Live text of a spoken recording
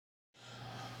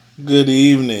Good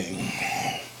evening.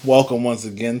 Welcome once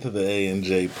again to the A and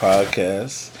J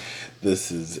podcast.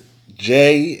 This is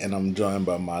Jay, and I'm joined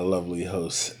by my lovely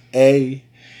host A.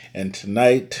 And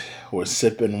tonight we're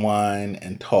sipping wine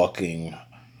and talking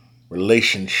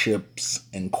relationships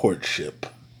and courtship.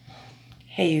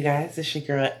 Hey, you guys, it's your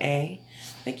girl A.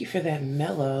 Thank you for that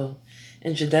mellow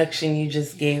introduction you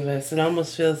just gave us. It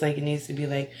almost feels like it needs to be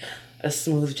like a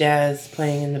smooth jazz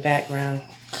playing in the background.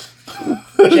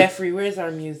 Jeffrey, where's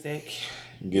our music?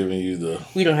 Giving you the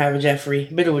We don't have a Jeffrey,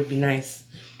 but it would be nice.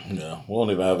 yeah. We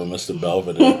won't even have a Mr.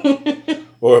 Belvedere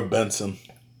or a Benson.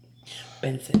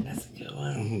 Benson, that's a good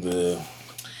one. The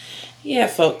Yeah,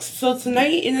 folks. So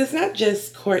tonight, and it's not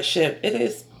just courtship, it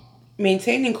is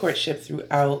maintaining courtship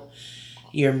throughout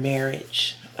your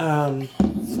marriage. One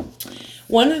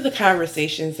of the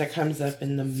conversations that comes up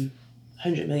in the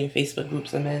 100 million Facebook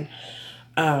groups I'm in,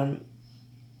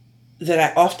 that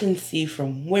I often see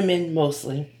from women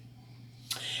mostly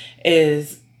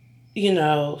is,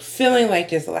 feeling like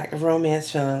there's a lack of romance,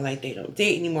 feeling like they don't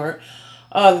date anymore,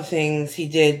 all the things he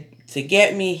did to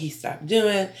get me, he stopped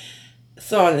doing,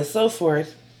 so on and so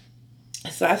forth.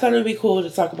 So I thought it would be cool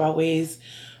to talk about ways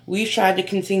we've tried to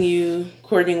continue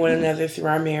courting one another through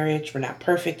our marriage. We're not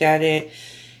perfect at it.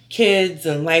 Kids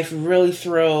and life really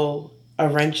throw a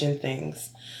wrench in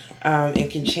things, and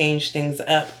can change things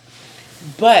up.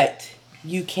 But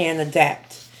you can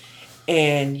adapt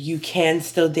and you can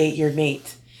still date your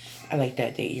mate. I like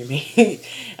that, date your mate.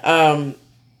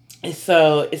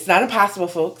 So it's not impossible,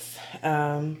 folks.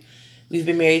 We've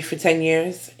been married for 10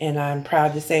 years, and I'm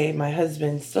proud to say my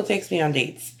husband still takes me on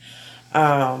dates.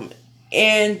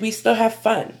 And we still have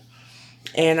fun.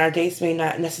 And our dates may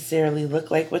not necessarily look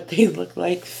like what they looked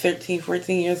like 13,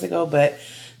 14 years ago, but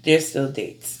they're still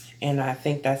dates. And I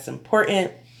think that's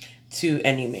important to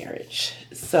any marriage.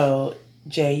 So,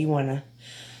 Jay, you want to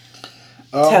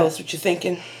tell us what you're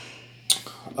thinking?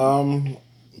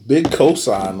 Big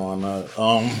cosign on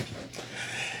that.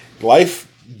 Life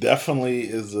definitely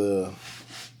is a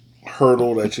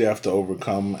hurdle that you have to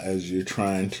overcome as you're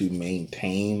trying to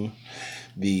maintain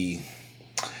the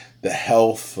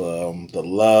health, the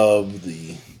love,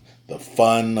 the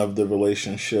fun of the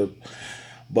relationship.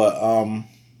 But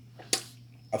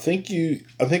I think you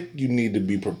need to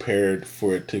be prepared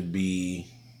for it to be,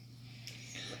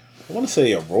 I want to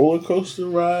say, a roller coaster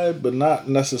ride, but not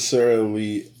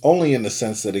necessarily, only in the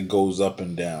sense that it goes up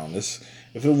and down. If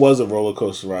it was a roller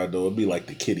coaster ride, though, it'd be like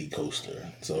the kiddie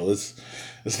coaster. So it's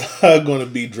not going to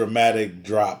be dramatic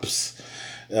drops.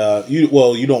 You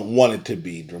don't want it to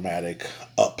be dramatic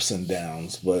ups and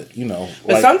downs, but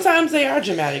But sometimes they are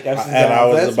dramatic ups and downs. And I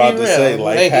was Let's about be to real. say,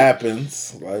 life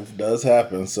happens. Life does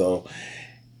happen. So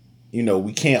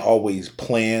we can't always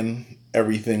plan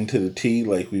everything to the T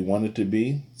like we want it to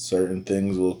be. Certain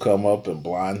things will come up and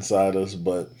blindside us,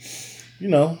 but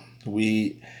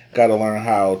we got to learn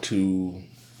how to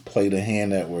play the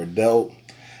hand that we're dealt,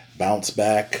 bounce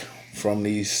back from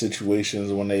these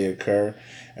situations when they occur,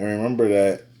 and remember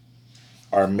that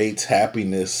our mate's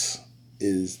happiness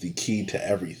is the key to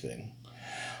everything.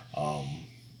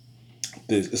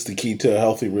 It's the key to a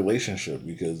healthy relationship,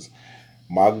 because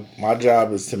my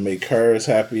job is to make her as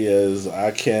happy as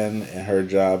I can, and her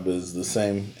job is the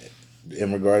same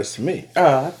in regards to me.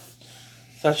 Oh, I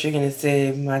thought you were going to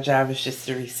say my job is just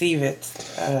to receive it.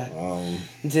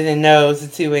 Didn't know it was a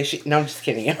two-way sheet. No, I'm just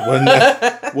kidding.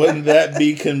 Wouldn't that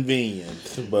be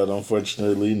convenient? But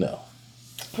unfortunately, no.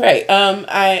 Right.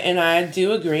 I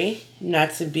do agree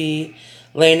not to be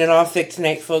laying it all thick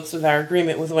tonight, folks, with our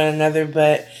agreement with one another,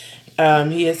 but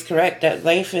he is correct that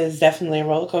life is definitely a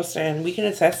roller coaster, and we can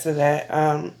attest to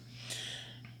that.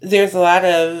 There's a lot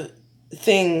of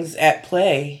things at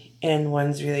play in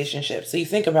one's relationship. So you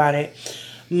think about it,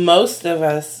 most of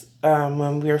us,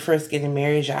 when we were first getting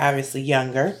married, you're obviously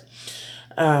younger,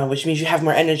 which means you have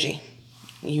more energy.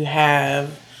 You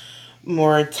have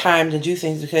more time to do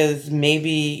things because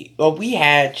we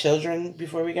had children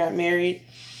before we got married.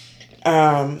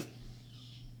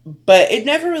 But it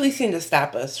never really seemed to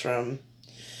stop us from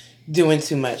doing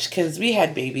too much because we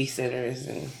had babysitters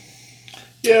and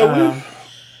Yeah.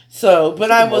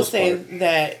 But I will say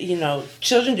that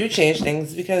children do change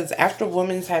things, because after a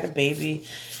woman's had a baby,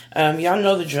 y'all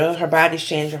know the drill. Her body's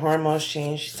changed, her hormones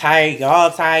change. She's tired. Y'all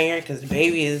tired because the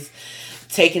baby is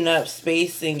taking up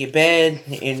space in your bed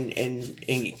and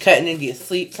you're cutting into your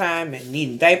sleep time and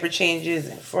needing diaper changes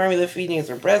and formula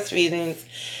feedings or breastfeedings,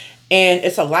 and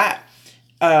it's a lot.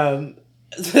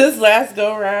 This last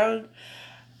go around,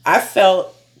 I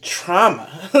felt trauma.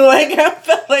 I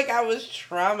felt like I was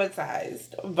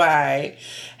traumatized by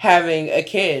having a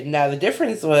kid. Now the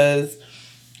difference was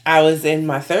I was in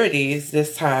my 30s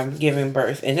this time giving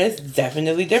birth, and it's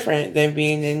definitely different than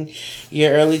being in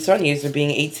your early 20s or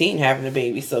being 18 having a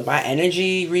baby. So my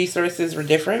energy resources were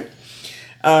different.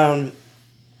 Um,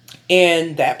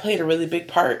 and that played a really big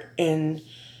part in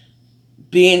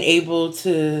being able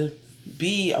to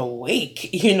be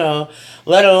awake,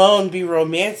 let alone be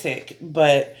romantic.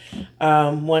 But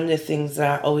one of the things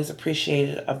that I always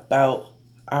appreciated about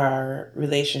our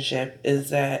relationship is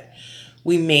that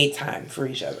we made time for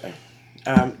each other.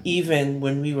 Even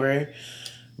when we were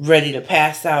ready to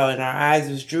pass out and our eyes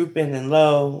was drooping and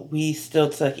low, we still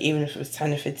took, even if it was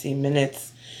 10 to 15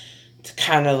 minutes, to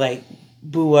kind of like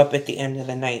boo up at the end of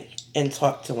the night and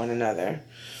talk to one another.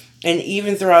 And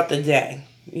even throughout the day,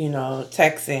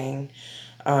 texting,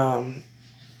 um,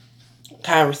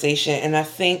 conversation. And I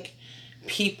think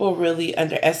people really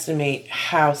underestimate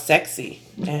how sexy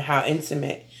and how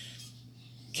intimate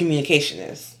communication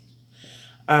is.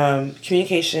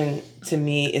 Communication to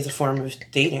me is a form of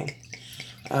dating.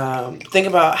 Think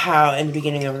about how in the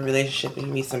beginning of a relationship, when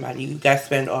you meet somebody, you guys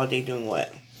spend all day doing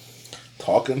what?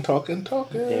 Talking, talking,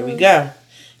 talking. There we go.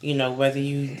 Whether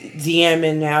you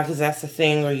DMing now because that's the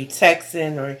thing, or you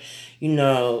texting, or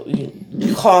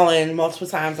you calling multiple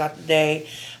times out the day,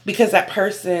 because that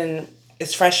person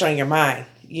is fresh on your mind.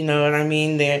 You know what I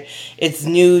mean? It's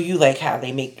new. You like how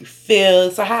they make you feel.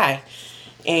 It's a high,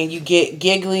 and you get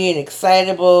giggly and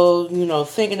excitable.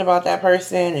 Thinking about that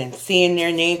person and seeing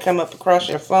their name come up across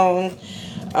your phone.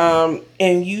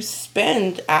 And you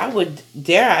spend, I would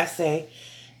dare I say,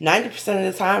 90%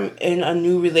 of the time in a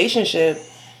new relationship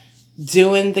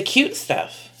doing the cute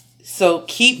stuff. So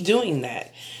keep doing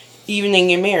that. Even in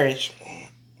your marriage,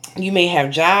 you may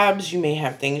have jobs, you may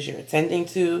have things you're attending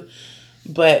to,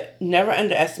 but never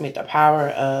underestimate the power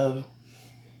of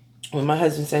when my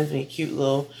husband sends me a cute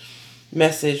little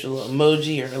message, a little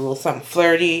emoji, or a little something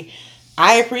flirty.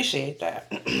 I appreciate that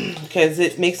because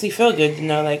it makes me feel good to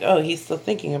know, like, oh, he's still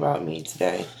thinking about me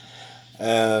today.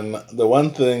 And the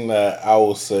one thing that I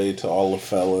will say to all the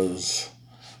fellas,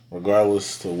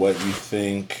 regardless to what you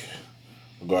think,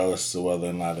 regardless to whether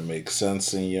or not it makes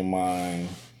sense in your mind,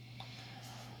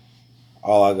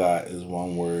 all I got is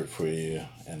one word for you,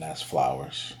 and that's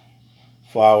flowers.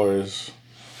 Flowers,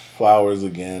 flowers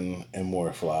again, and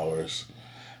more flowers.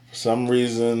 For some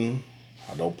reason,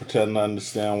 I don't pretend to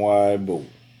understand why, but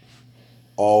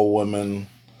all women,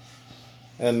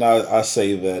 and I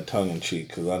say that tongue in cheek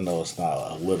because I know it's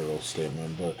not a literal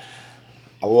statement, but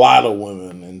a lot of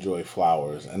women enjoy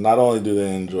flowers. And not only do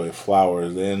they enjoy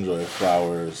flowers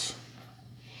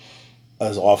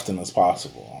as often as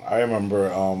possible. I remember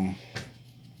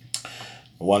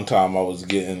one time I was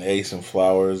getting Ace some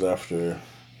flowers after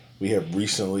we had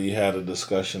recently had a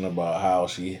discussion about how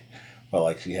she felt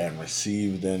like she hadn't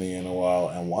received any in a while.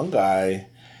 And one guy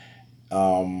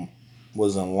um,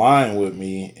 was in line with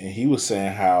me, and he was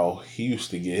saying how he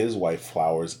used to get his wife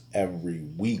flowers every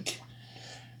week.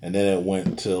 And then it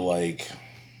went to like,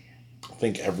 I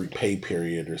think every pay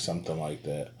period or something like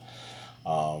that.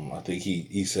 I think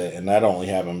he said, and that only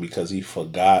happened because he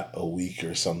forgot a week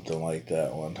or something like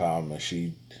that one time, and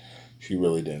she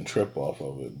really didn't trip off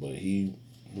of it. But he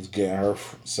was getting her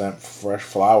sent fresh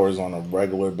flowers on a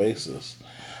regular basis,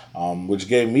 which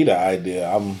gave me the idea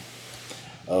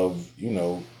of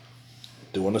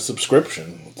doing a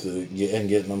subscription to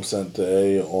getting them sent to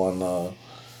A on. I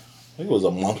think it was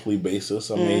a monthly basis.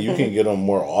 I mean, you can get them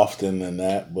more often than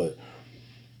that, but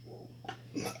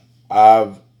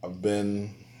I've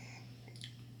been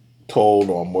told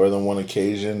on more than one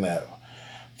occasion that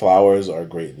flowers are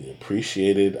greatly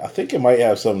appreciated. I think it might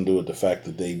have something to do with the fact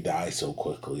that they die so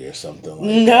quickly or something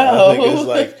like that. I think it's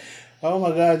like, oh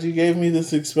my God, you gave me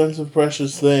this expensive,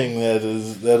 precious thing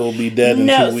that'll be dead in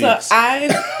 2 weeks. So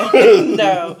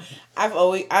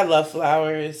I love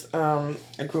flowers. I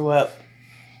grew up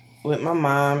with my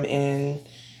mom, and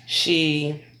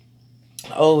she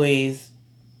always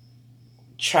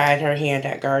tried her hand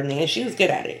at gardening, and she was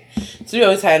good at it. So we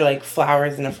always had like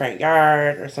flowers in the front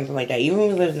yard or something like that. Even when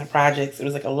we lived in the projects, it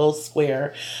was like a little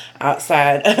square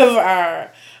outside of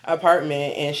our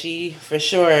apartment, and she for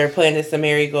sure planted some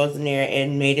marigolds in there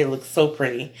and made it look so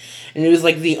pretty. And it was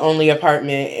like the only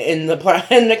apartment in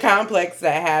the complex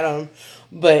that had them,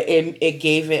 but it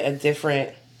gave it a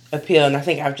different appeal, and I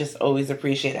think I've just always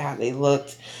appreciated how they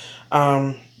looked.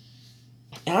 I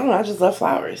don't know, I just love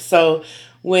flowers. So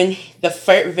when the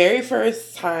very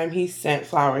first time he sent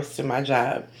flowers to my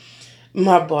job,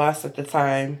 my boss at the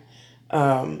time,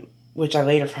 which I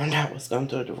later found out was going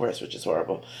through a divorce, which is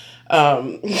horrible.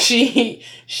 She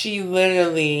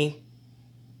literally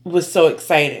was so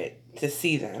excited to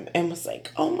see them and was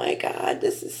like, oh my God,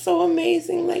 this is so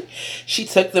amazing. Like, she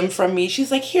took them from me.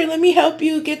 She's like, here, let me help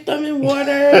you get them in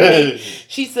water. Like,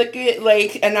 she took it,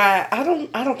 like, and I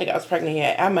don't think I was pregnant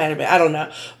yet. I might have been, I don't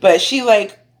know. But she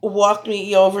like walked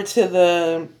me over to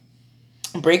the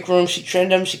break room. She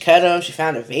trimmed them, she cut them, she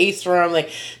found a vase for them. Like,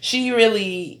 she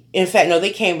really, in fact, no,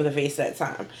 they came with a vase that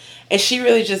time. And she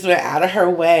really just went out of her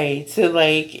way to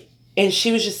like, and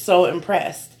she was just so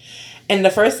impressed. And the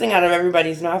first thing out of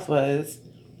everybody's mouth was,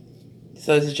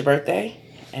 so is it your birthday?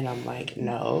 And I'm like,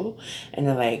 no. And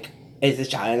they're like, is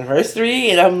it your anniversary?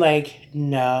 And I'm like,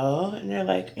 no. And they're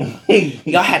like,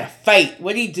 y'all had a fight.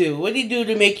 What'd he do? What'd he do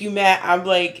to make you mad? I'm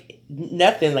like,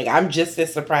 nothing. Like, I'm just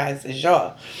as surprised as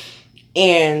y'all.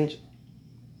 And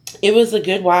it was a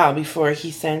good while before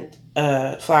he sent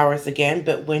flowers again.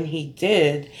 But when he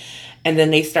did, and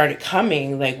then they started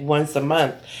coming like once a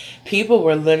month, people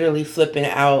were literally flipping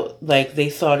out. Like, they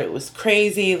thought it was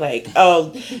crazy. Like,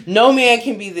 oh, no man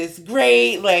can be this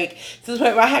great. Like, to the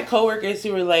point where I had coworkers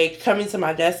who were like coming to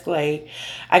my desk, like,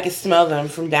 I could smell them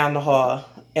from down the hall.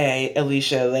 Hey,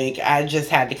 Alicia, like, I just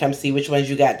had to come see which ones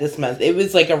you got this month. It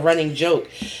was like a running joke.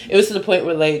 It was to the point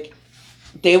where like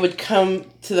they would come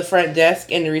to the front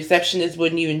desk and the receptionist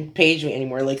wouldn't even page me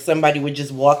anymore. Like, somebody would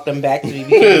just walk them back to me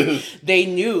because they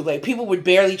knew. Like, people would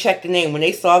barely check the name. When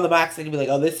they saw the box, they'd be like,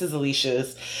 oh, this is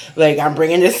Alicia's. Like, I'm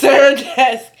bringing this to her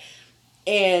desk.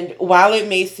 And while it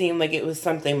may seem like it was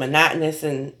something monotonous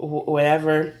and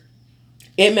whatever,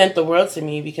 it meant the world to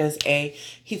me because A,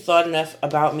 he thought enough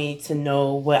about me to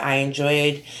know what I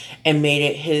enjoyed and made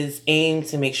it his aim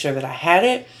to make sure that I had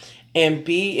it. And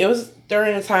B, it was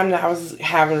during a time that I was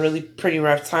having a really pretty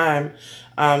rough time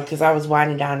because I was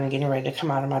winding down and getting ready to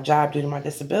come out of my job due to my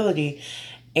disability.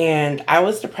 And I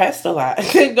was depressed a lot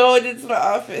going into the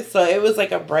office. So it was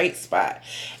like a bright spot.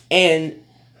 And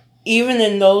even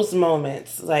in those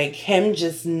moments, like him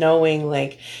just knowing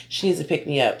like she needs to pick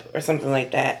me up or something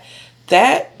like that,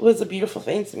 that was a beautiful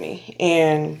thing to me.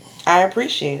 And I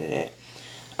appreciated it.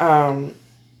 Um,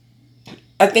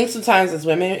 I think sometimes as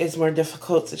women, it's more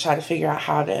difficult to try to figure out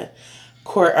how to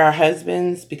court our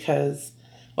husbands because,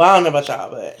 well, I don't know about y'all,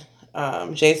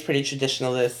 but Jay's pretty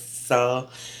traditionalist. So,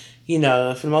 you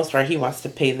know, for the most part, he wants to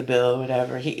pay the bill or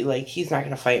whatever. He's not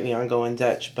going to fight me on going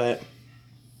Dutch, but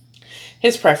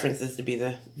his preference is to be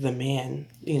the man,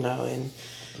 you know, and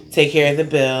take care of the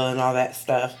bill and all that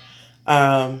stuff.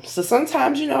 So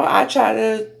sometimes, you know, I try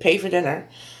to pay for dinner.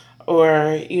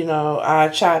 Or, you know, I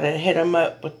try to hit him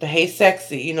up with the hey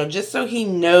sexy, you know, just so he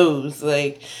knows,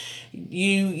 like,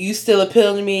 you still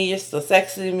appeal to me, you're still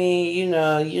sexy to me, you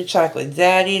know, you're chocolate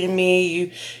daddy to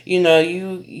me, you know,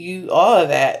 you all of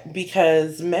that.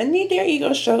 Because men need their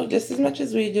ego stroked just as much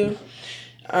as we do.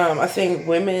 I think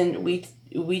women,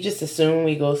 we just assume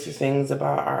we go through things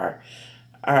about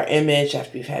our image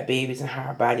after we've had babies and how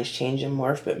our bodies change and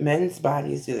morph, but men's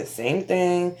bodies do the same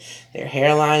thing. Their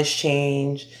hairlines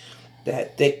change.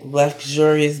 That thick,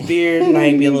 luxurious beard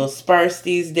might be a little sparse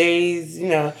these days. You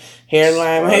know,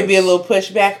 hairline might be a little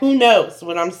pushed back. Who knows?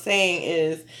 What I'm saying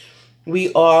is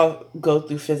we all go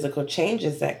through physical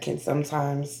changes that can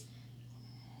sometimes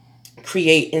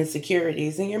create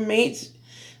insecurities. And your mate's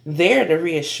there to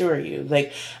reassure you.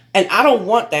 Like, and I don't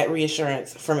want that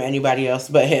reassurance from anybody else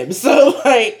but him. So,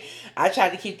 like, I try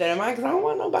to keep that in mind because I don't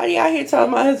want nobody out here telling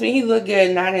my husband he look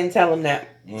good and I didn't tell him that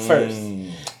first.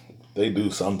 They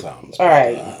do sometimes. All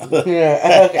right.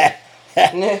 Yeah. Okay.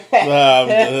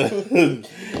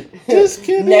 Just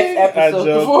kidding. Next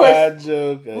episode. I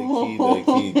joke. I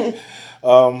kid.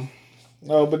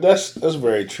 No, but that's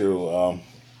very true.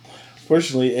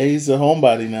 Fortunately, he's a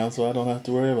homebody now, so I don't have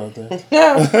to worry about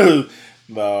that.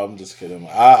 No, I'm just kidding.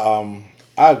 I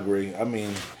agree. I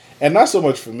mean, and not so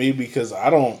much for me because I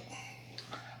don't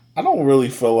really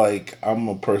feel like I'm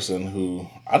a person who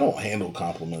I don't handle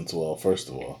compliments well. First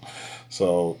of all,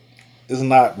 so it's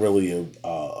not really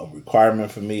a requirement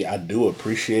for me. I do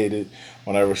appreciate it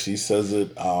whenever she says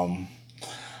it,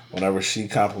 whenever she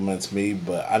compliments me.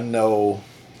 But I know,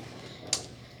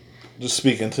 just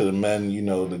speaking to the men, you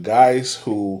know, the guys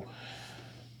who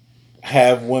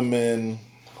have women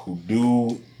who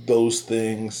do those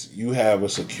things, you have a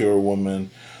secure woman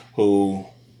who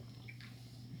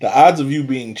the odds of you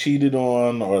being cheated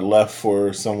on or left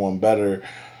for someone better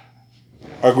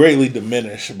are greatly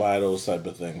diminished by those type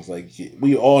of things. Like,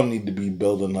 we all need to be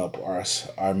building up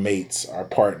our mates, our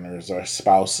partners, our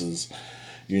spouses,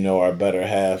 you know, our better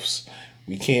halves.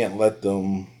 We can't let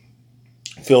them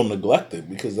feel neglected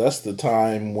because that's the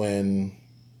time when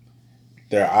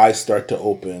their eyes start to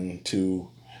open to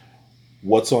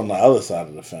what's on the other side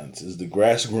of the fence? Is the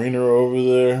grass greener over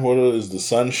there? Is the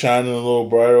sun shining a little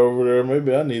brighter over there?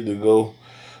 Maybe I need to go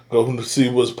to see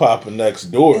what's popping next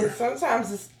And door.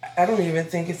 sometimes I don't even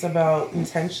think it's about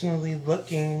intentionally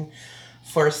looking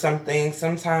for something.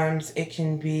 Sometimes it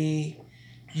can be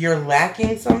you're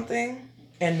lacking something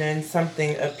and then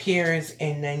something appears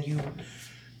and then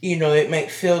it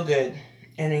might feel good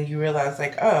and then you realize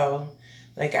like, oh,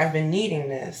 like I've been needing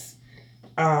this.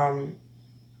 Um,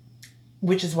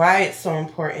 which is why it's so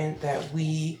important that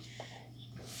we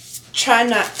try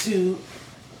not to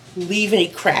leave any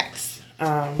cracks.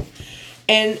 And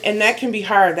that can be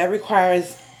hard. That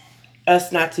requires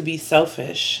us not to be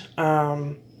selfish.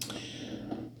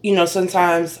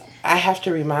 Sometimes I have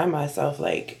to remind myself,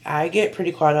 like, I get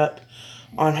pretty caught up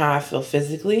on how I feel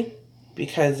physically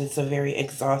because it's a very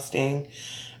exhausting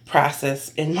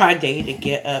process in my day to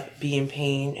get up, be in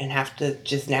pain, and have to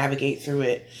just navigate through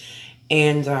it.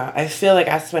 And I feel like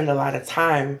I spend a lot of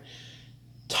time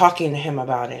talking to him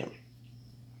about it.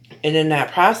 And in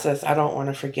that process, I don't want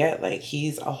to forget, like,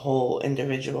 he's a whole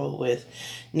individual with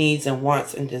needs and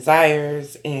wants and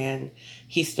desires, and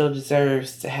he still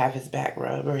deserves to have his back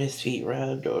rubbed or his feet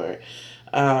rubbed or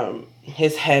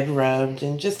his head rubbed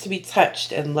and just to be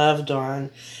touched and loved on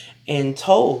and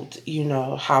told,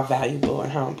 how valuable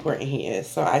and how important he is.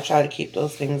 So I try to keep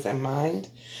those things in mind.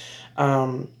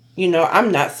 I'm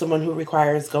not someone who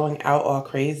requires going out all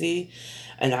crazy.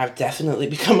 And I've definitely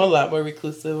become a lot more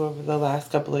reclusive over the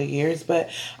last couple of years. But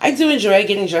I do enjoy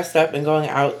getting dressed up and going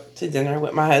out to dinner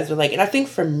with my husband. Like, and I think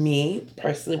for me,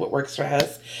 personally, what works for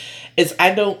us is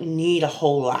I don't need a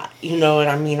whole lot. You know what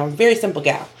I mean? I'm a very simple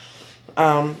gal.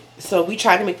 So we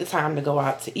try to make the time to go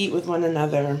out to eat with one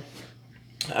another,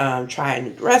 try a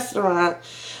new restaurant.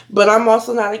 But I'm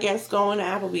also not against going to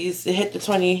Applebee's to hit the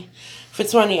 20 for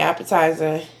 20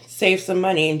 appetizer, save some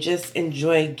money, and just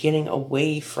enjoy getting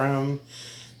away from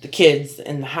the kids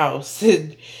in the house,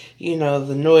 and,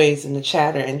 the noise and the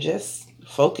chatter, and just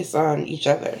focus on each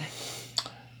other.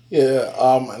 Yeah,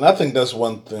 and I think that's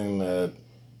one thing that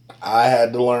I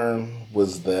had to learn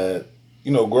was that,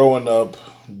 growing up,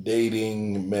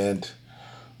 dating meant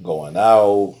going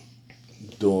out,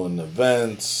 doing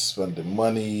events, spending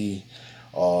money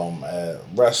at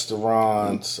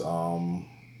restaurants,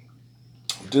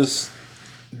 just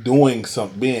being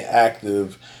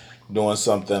active, doing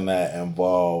something that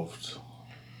involved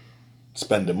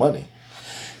spending money,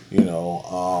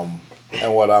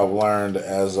 and what I've learned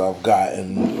as I've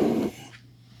gotten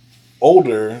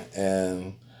older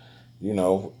and,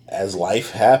 as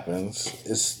life happens,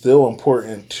 it's still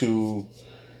important to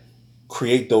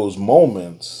create those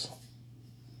moments,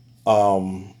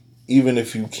 even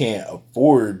if you can't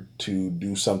afford to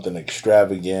do something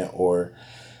extravagant, or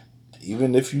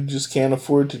even if you just can't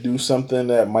afford to do something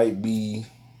that might be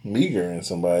meager in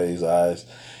somebody's eyes.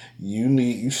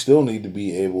 You still need to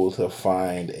be able to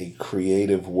find a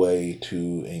creative way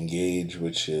to engage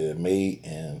with your mate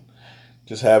and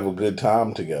just have a good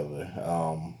time together.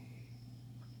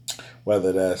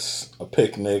 Whether that's a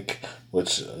picnic,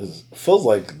 feels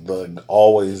like the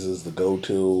always is the go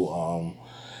to,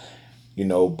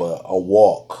 but a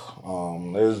walk.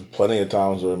 There's plenty of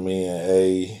times where me and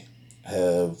A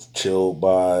have chilled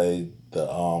by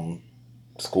the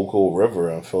Schuylkill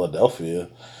River in Philadelphia,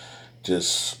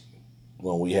 just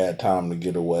when we had time to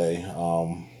get away.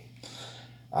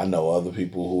 I know other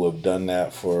people who have done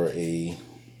that for a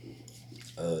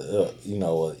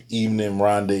evening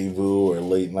rendezvous or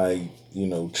late night,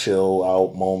 chill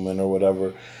out moment or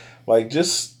whatever. Like,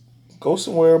 just go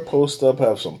somewhere, post up,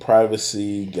 have some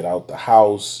privacy, get out the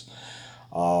house,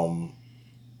 um,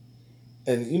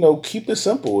 and keep it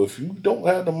simple. If you don't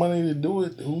have the money to do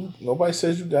it, nobody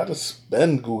says you got to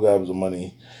spend goo gobs of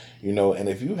money. And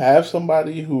if you have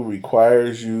somebody who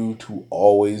requires you to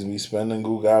always be spending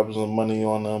goo gobs of money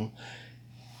on them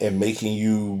and making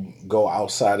you go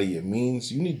outside of your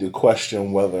means, you need to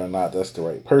question whether or not that's the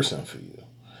right person for you.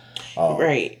 Um,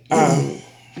 Right.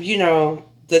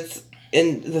 That's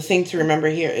and the thing to remember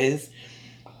here is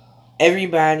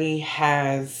everybody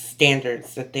has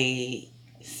standards that they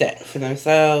set for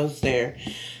themselves, their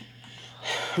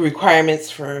requirements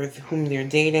for whom they're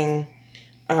dating.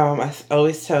 I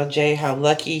always tell Jay how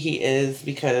lucky he is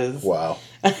because wow.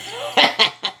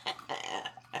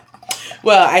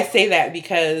 well, I say that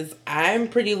because I'm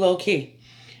pretty low key.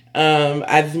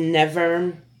 I've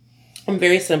never. I'm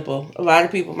very simple. A lot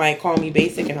of people might call me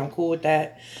basic, and I'm cool with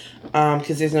that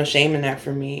because there's no shame in that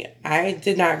for me. I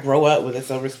did not grow up with a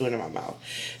silver spoon in my mouth.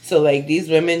 So, like, these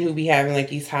women who be having, like,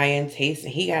 these high-end tastes,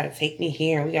 and he got to take me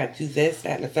here, and we got to do this,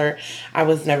 that, and the third. I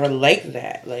was never like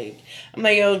that. Like, I'm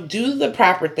like, yo, do the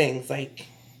proper things. Like,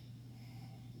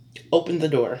 open the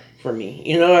door for me.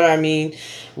 You know what I mean?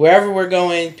 Wherever we're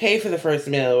going, pay for the first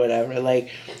meal or whatever.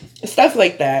 Like stuff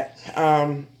like that.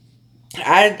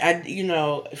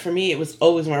 For me, it was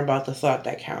always more about the thought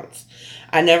that counts.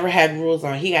 I never had rules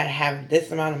on he got to have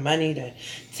this amount of money to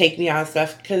take me out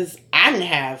stuff because I didn't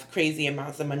have crazy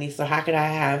amounts of money. So how could I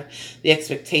have the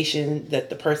expectation that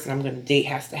the person I'm going to date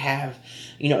has to have,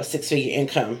 a 6-figure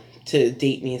income to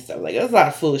date me and stuff? Like, it was a lot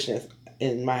of foolishness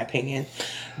in my opinion.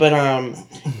 But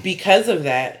because of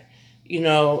that,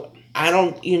 I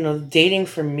don't, dating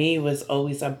for me was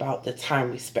always about the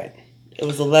time we spent. It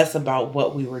was less about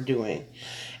what we were doing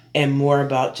and more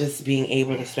about just being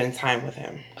able to spend time with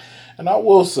him. And I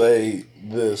will say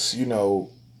this,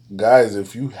 guys,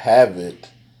 if you have it,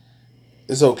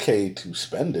 it's okay to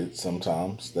spend it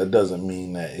sometimes. That doesn't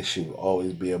mean that it should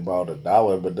always be about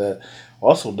 $1, but that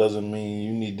also doesn't mean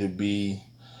you need to be,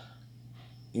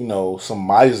 some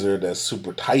miser that's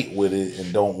super tight with it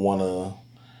and don't want to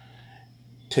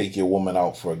take your woman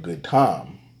out for a good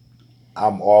time.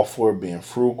 I'm all for being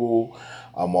frugal.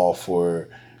 I'm all for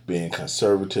being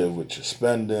conservative with your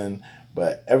spending.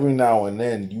 But every now and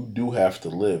then, you do have to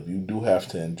live. You do have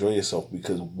to enjoy yourself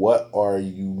because what are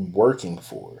you working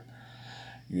for?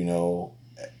 You know,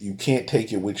 you can't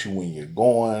take it with you when you're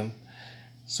gone.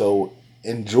 So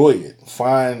enjoy it.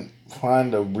 Find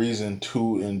a reason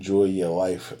to enjoy your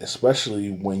life,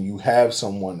 especially when you have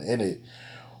someone in it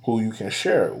who you can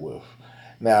share it with.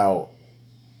 Now,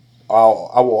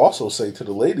 I will also say to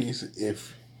the ladies,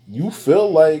 if you feel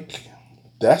like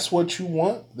that's what you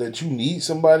want, that you need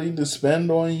somebody to spend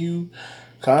on you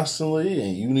constantly,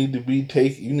 and you need to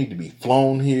be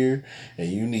flown here,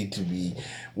 and you need to be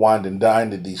wined and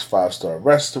dined at these 5-star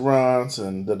restaurants,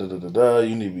 and da da da da da.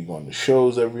 You need to be going to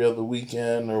shows every other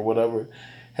weekend or whatever.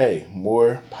 Hey,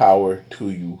 more power to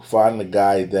you. Find a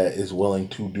guy that is willing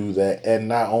to do that, and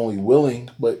not only willing,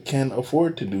 but can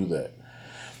afford to do that.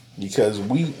 Because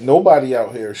nobody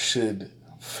out here should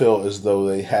feel as though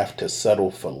they have to settle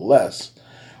for less.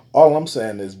 All I'm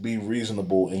saying is be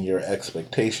reasonable in your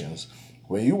expectations.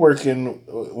 When you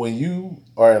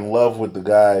are in love with the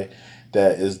guy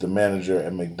that is the manager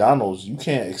at McDonald's, you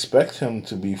can't expect him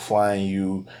to be flying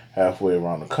you halfway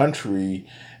around the country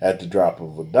at the drop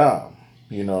of a dime.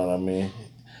 You know what I mean?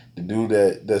 The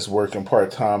dude that's working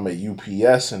part time at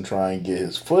UPS and trying to get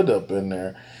his foot up in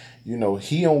there,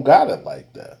 he don't got it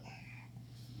like that.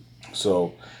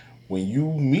 So when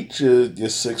you meet your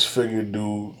 6-figure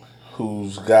dude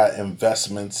who's got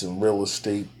investments in real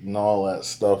estate and all that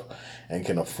stuff and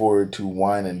can afford to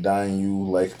wine and dine you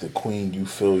like the queen you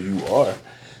feel you are,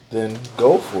 then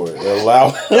go for it. Allow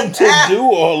him to do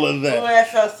all of that. Oh,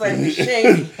 that felt like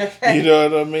shady. You know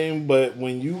what I mean? But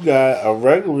when you got a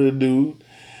regular dude,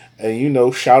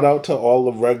 and shout out to all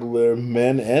the regular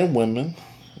men and women,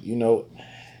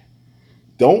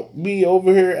 don't be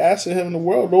over here asking him the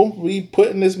world. Don't be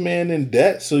putting this man in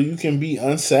debt so you can be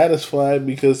unsatisfied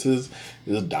because his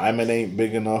diamond ain't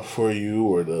big enough for you,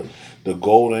 or the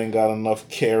gold ain't got enough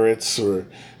carats, or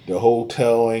the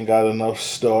hotel ain't got enough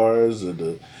stars, or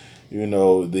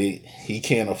he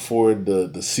can't afford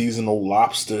the seasonal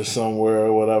lobster somewhere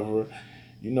or whatever.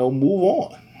 Move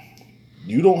on.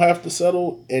 You don't have to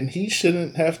settle, and he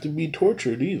shouldn't have to be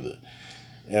tortured either.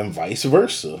 And vice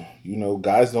versa.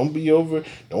 Guys, don't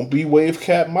be wave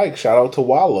cap Mike. Shout out to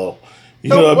Wallow. You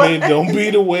know what I mean? Don't be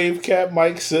the wave cap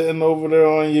Mike sitting over there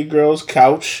on your girl's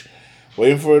couch,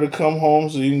 waiting for her to come home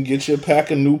so you can get your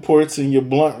pack of Newports and your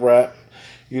blunt wrap.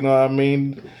 You know what I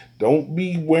mean? Don't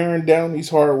be wearing down these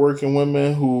hardworking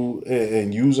women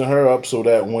and using her up so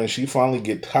that when she finally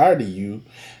get tired of you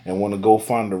and want to go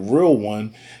find a real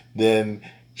one, then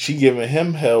she giving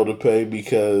him hell to pay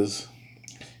because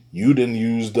you done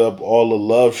used up all the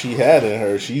love she had in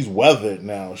her. She's weathered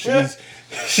now.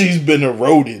 She's been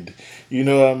eroded. You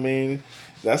know what I mean?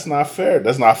 That's not fair.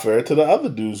 That's not fair to the other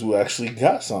dudes who actually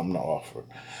got something to offer.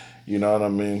 You know what I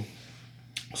mean?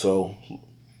 So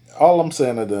all I'm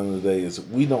saying at the end of the day is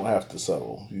we don't have to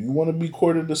settle. You want to be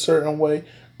courted a certain way,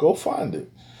 go find it.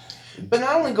 But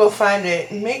not only go find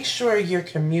it, make sure you're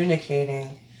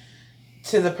communicating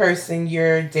to the person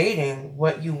you're dating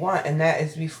what you want, and that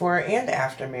is before and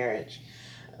after marriage.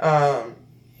 Um,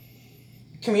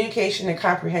 Communication and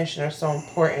comprehension are so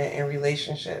important in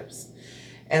relationships.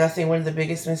 And I think one of the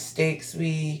biggest mistakes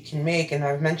we can make, and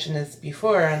I've mentioned this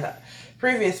before on the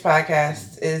previous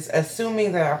podcast, is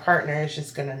assuming that our partner is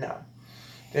just going to know.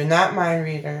 They're not mind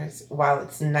readers. While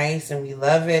it's nice and we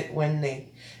love it when they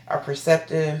are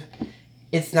perceptive,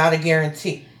 it's not a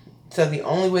guarantee. So the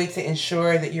only way to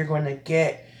ensure that you're going to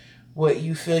get what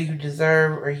you feel you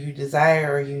deserve or you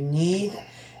desire or you need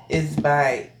is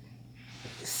by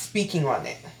speaking on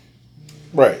it.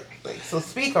 Right. Like, so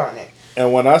speak on it.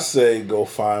 And when I say go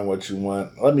find what you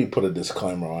want, let me put a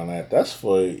disclaimer on that. That's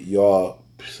for y'all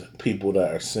people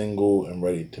that are single and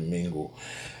ready to mingle.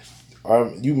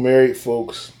 You married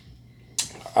folks,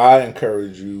 I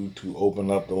encourage you to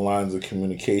open up the lines of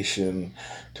communication,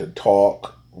 to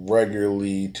talk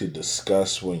regularly, to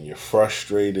discuss when you're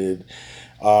frustrated.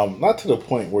 Not to the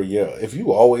point where if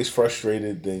you always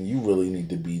frustrated, then you really need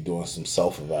to be doing some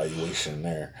self evaluation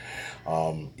there.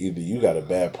 Either you got a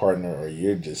bad partner or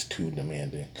you're just too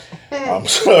demanding. I'm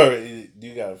sorry,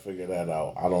 you got to figure that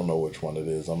out. I don't know which one it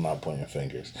is. I'm not pointing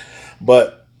fingers,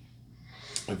 but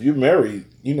if you're married,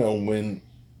 when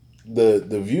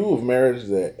the view of marriage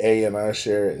that A and I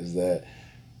share is that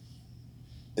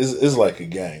it's like a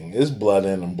gang. It's blood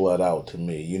in and blood out to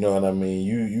me. You know what I mean?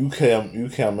 You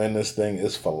come in this thing.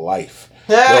 It's for life.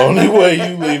 The only way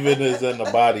you leave it is in the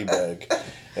body bag.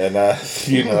 And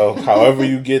however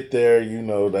you get there,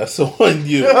 that's on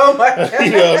you. Oh my God.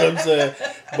 You know what I'm saying?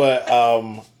 But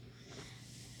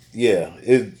yeah,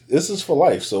 this is for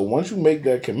life. So once you make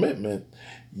that commitment,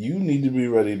 you need to be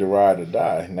ready to ride or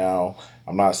die. Now,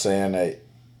 I'm not saying that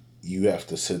you have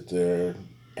to sit there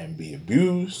and be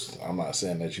abused. I'm not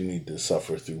saying that you need to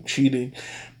suffer through cheating.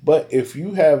 But if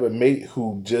you have a mate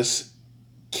who just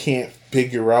can't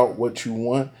figure out what you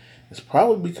want, it's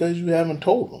probably because you haven't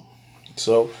told them.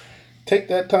 So take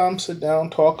that time, sit down,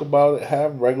 talk about it,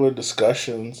 have regular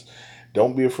discussions.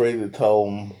 Don't be afraid to tell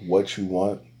them what you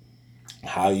want,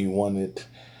 how you want it.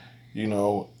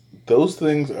 Those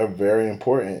things are very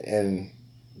important. And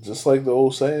just like the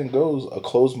old saying goes, a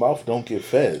closed mouth don't get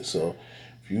fed. So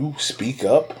if you speak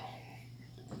up,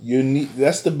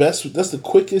 that's the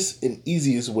quickest and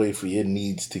easiest way for your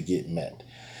needs to get met.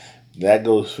 That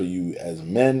goes for you as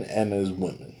men and as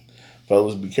women.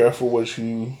 Fellas, be careful what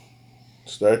you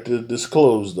start to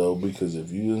disclose, though, because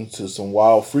if you into some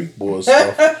wild freak boy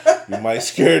stuff, you might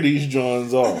scare these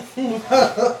joints off.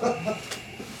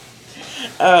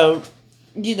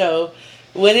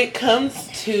 When it comes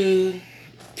to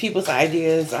people's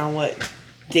ideas on what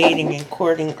dating and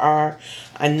courting are,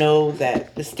 I know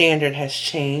that the standard has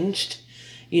changed.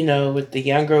 With the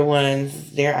younger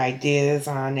ones, their ideas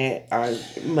on it are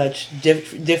much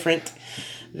different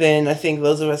than I think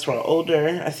those of us who are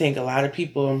older. I think a lot of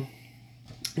people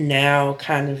now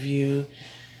kind of view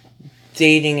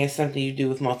dating as something you do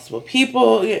with multiple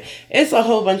people. It's a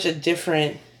whole bunch of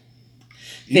different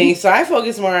things. So I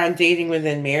focus more on dating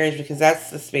within marriage because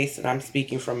that's the space that I'm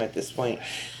speaking from at this point.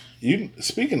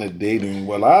 Speaking of dating,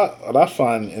 what I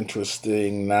find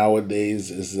interesting nowadays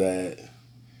is that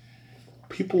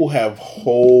people have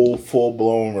whole full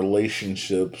blown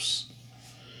relationships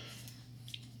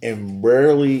and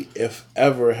rarely, if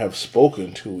ever, have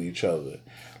spoken to each other.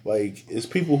 Like, it's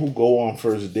people who go on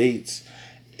first dates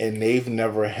and they've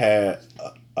never had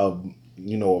a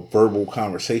verbal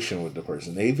conversation with the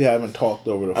person. They haven't talked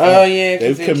over the phone. Oh yeah,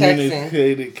 they've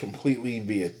communicated completely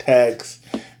via text,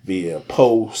 via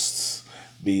posts,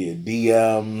 via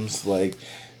DMs. Like,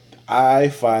 I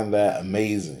find that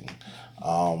amazing.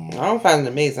 I don't find it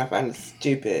amazing. I find it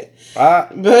stupid.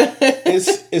 But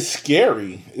it's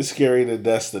scary. It's scary that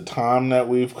that's the time that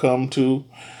we've come to.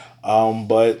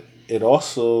 But it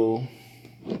also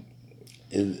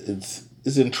it's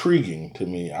intriguing to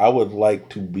me. I would like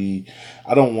to be.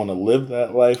 I don't want to live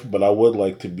that life, but I would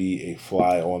like to be a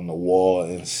fly on the wall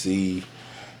and see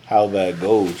how that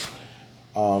goes.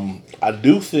 I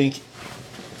do think,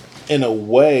 in a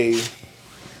way,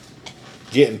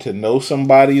 getting to know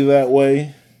somebody that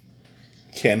way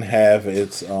can have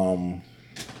its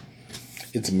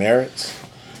merits,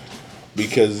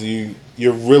 because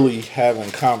you're really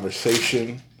having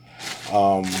conversation.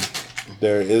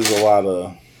 There is a lot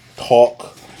of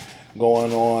talk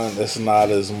going on. It's not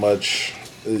as much.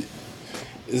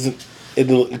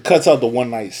 It cuts out the one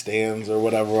night stands or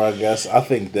whatever. I guess I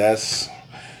think that's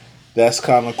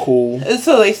kind of cool.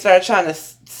 Until they start trying to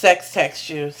sex text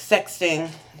you, sexting.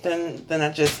 Then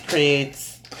it just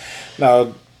creates.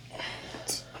 Now,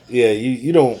 yeah,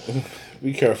 you don't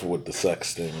be careful with the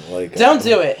sex thing. Like, don't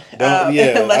do it.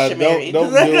 Unless you're married. Don't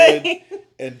do it,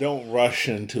 and don't rush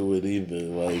into it either.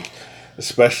 Like,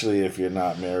 especially if you're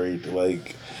not married.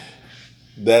 Like,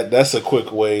 that's a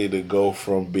quick way to go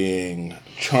from being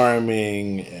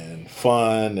charming and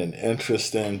fun and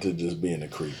interesting to just being a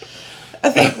creep.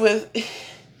 I think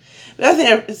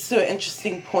it's an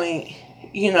interesting point.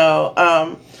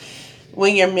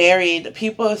 When you're married,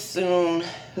 people assume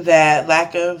that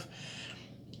lack of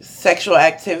sexual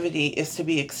activity is to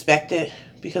be expected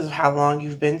because of how long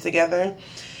you've been together.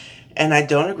 And I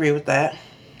don't agree with that.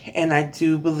 And I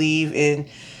do believe in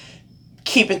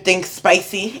keeping things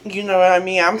spicy. You know what I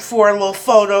mean? I'm for a little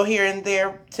photo here and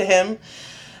there to him.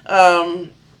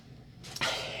 Um,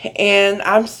 and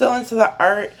I'm still into the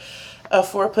art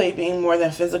of foreplay being more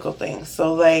than physical things.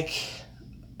 So, like,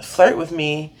 flirt with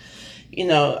me. You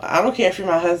know, I don't care if you're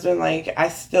my husband, like, I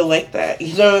still like that.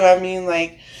 You know what I mean?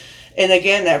 Like, and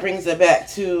again, that brings it back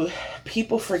to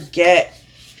people forget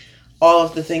all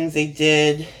of the things they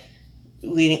did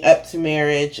leading up to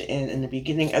marriage and in the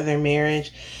beginning of their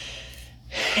marriage.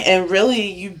 And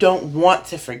really, you don't want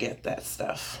to forget that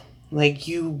stuff. Like,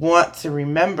 you want to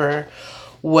remember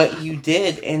what you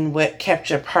did and what kept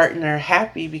your partner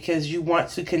happy because you want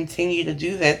to continue to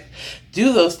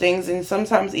do those things, and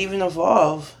sometimes even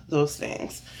evolve those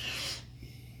things.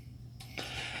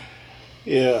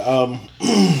 Yeah.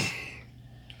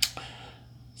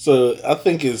 So I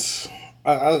think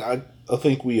I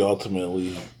think we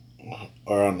ultimately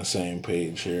are on the same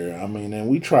page here. I mean, and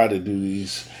we try to do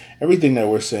these everything that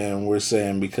we're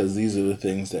saying because these are the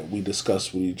things that we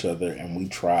discuss with each other and we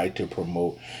try to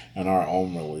promote in our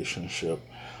own relationship.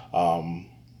 Um,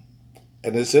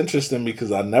 and it's interesting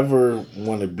because I never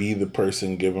want to be the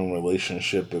person giving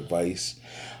relationship advice.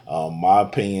 My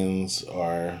opinions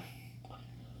are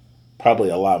probably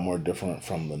a lot more different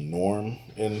from the norm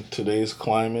in today's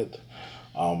climate.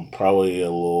 Probably a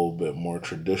little bit more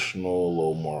traditional, a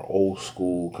little more old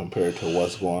school compared to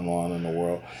what's going on in the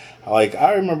world. Like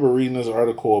I remember reading this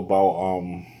article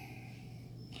about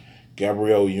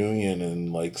Gabrielle Union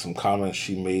and like some comments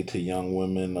she made to young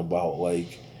women about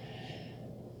like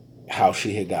how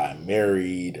she had gotten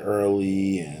married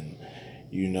early and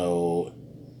you know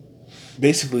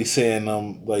basically saying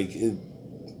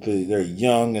they're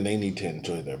young and they need to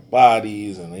enjoy their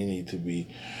bodies and they need to be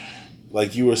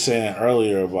like you were saying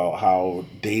earlier about how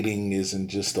dating isn't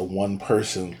just a one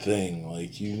person thing.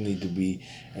 Like you need to be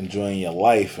enjoying your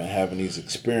life and having these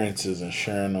experiences and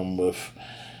sharing them with,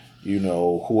 you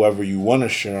know, whoever you want to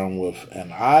share them with.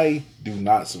 And I do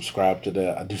not subscribe to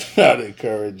that. I do not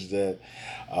encourage that.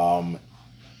 Um,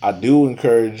 I do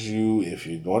encourage you if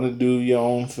you're going to do your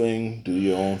own thing, do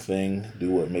your own thing,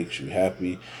 do what makes you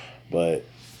happy, but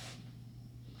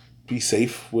be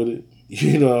safe with it.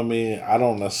 You know what I mean? I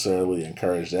don't necessarily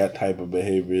encourage that type of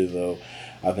behavior though.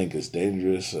 I think it's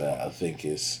dangerous. I think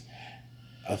it's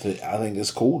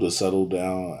cool to settle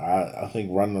down. I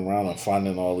think running around and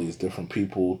finding all these different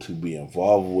people to be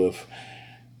involved with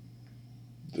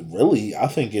really I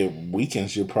think it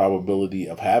weakens your probability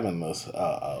of having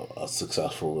a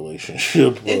successful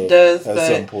relationship It does, at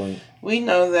some but point. we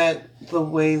know that the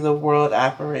way the world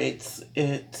operates,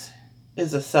 it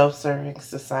is a self-serving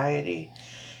society,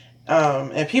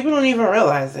 and people don't even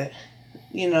realize it.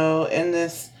 You know, in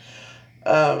this,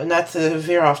 not to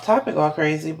veer off topic all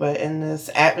crazy, but in this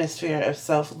atmosphere of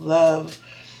self-love,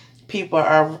 people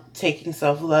are taking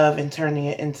self-love and turning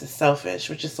it into selfish,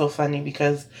 which is so funny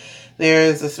because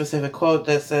there's a specific quote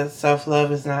that says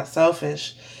self-love is not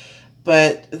selfish,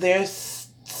 but there's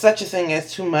such a thing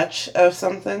as too much of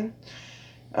something,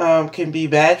 can be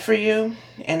bad for you.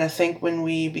 And I think when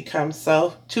we become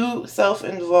too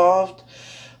self-involved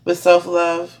with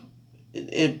self-love,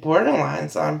 it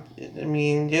borderlines on, I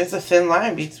mean, there's a thin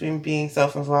line between being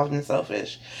self-involved and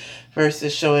selfish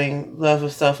versus showing love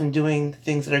of self and doing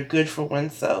things that are good for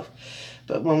oneself.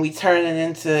 But when we turn it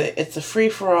into it's a free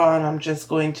for all and I'm just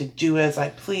going to do as I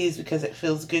please because it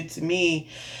feels good to me,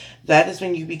 that is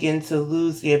when you begin to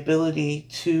lose the ability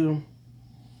to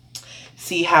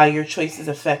see how your choices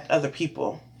affect other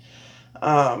people.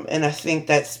 And I think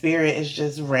that spirit is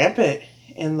just rampant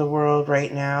in the world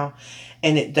right now.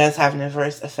 And it does have an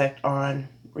adverse effect on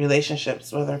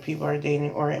relationships, whether people are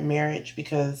dating or in marriage,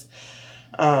 because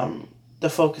um, the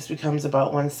focus becomes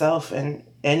about oneself. And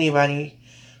anybody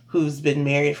who's been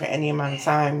married for any amount of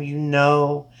time, you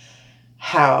know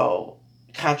how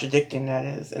contradicting that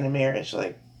is in a marriage.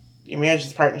 Like, your marriage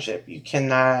is a partnership. You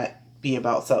cannot be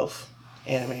about self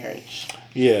in a marriage.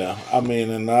 Yeah, I mean,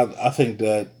 and I think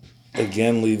that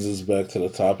again leads us back to the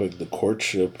topic, the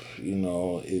courtship. You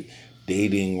know,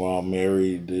 dating while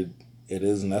married, it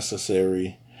is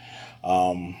necessary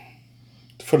um,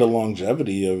 for the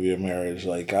longevity of your marriage.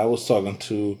 Like I was talking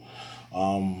to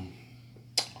um,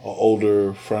 an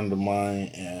older friend of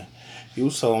mine, and he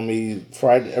was telling me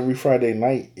every Friday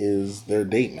night is their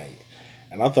date night,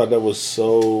 and I thought that was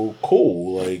so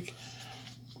cool. Like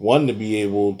one to be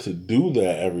able to do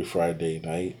that every Friday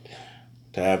night,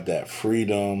 to have that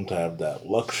freedom, to have that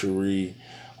luxury.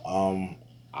 Um,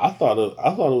 I thought it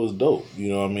was dope. You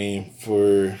know what I mean?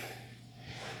 For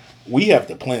we have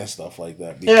to plan stuff like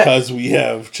that Yeah. because we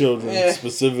have children, Yeah.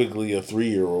 specifically a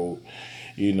 3-year old.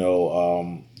 You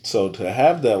know, So to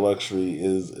have that luxury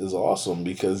is awesome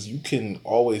because you can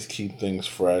always keep things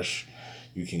fresh.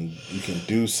 You can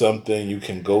do something, you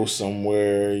can go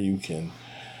somewhere, you can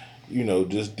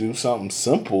just do something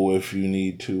simple if you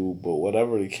need to, but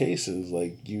whatever the case is,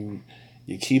 like you're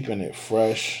keeping it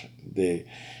fresh.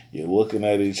 You're looking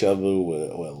at each other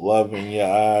with love in your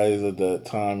eyes at that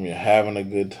time. You're having a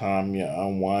good time. You're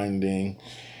unwinding,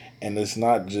 and it's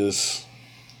not just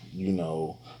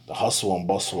the hustle and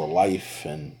bustle of life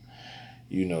and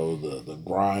the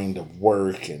grind of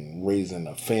work and raising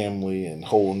a family and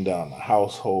holding down the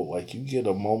household. Like, you get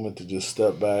a moment to just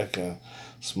step back and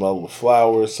smell the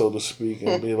flowers, so to speak,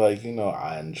 and be like,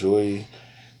 I enjoy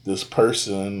this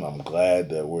person. I'm glad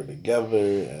that we're together,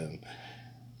 and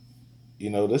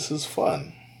this is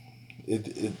fun.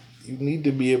 It You need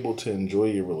to be able to enjoy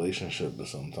your relationship, but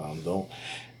sometimes don't.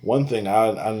 One thing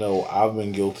I know I've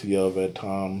been guilty of at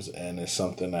times, and it's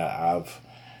something that I've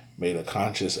made a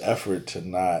conscious effort to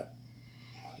not,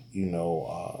 you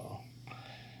know,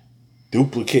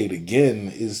 duplicate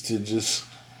again, is to just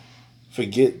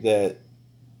forget that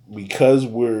because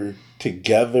we're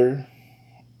together,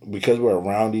 because we're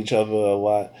around each other a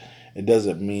lot, it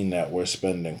doesn't mean that we're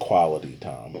spending quality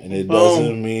time, and it Boom.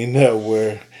 doesn't mean that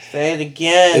we're. Say it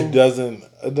again.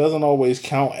 It doesn't always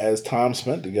count as time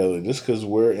spent together just because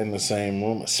we're in the same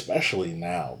room, especially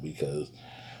now because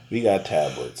we got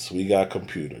tablets, we got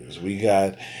computers, we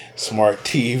got smart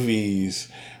TVs,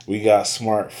 we got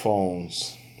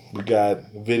smartphones, we got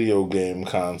video game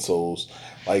consoles.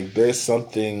 Like, there's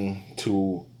something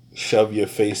to shove your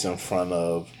face in front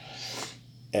of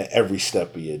at every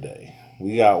step of your day.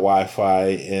 We got Wi-Fi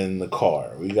in the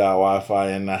car. We got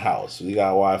Wi-Fi in the house. We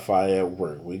got Wi-Fi at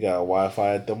work. We got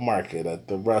Wi-Fi at the market, at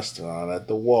the restaurant, at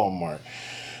the Walmart.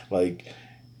 Like,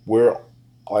 we're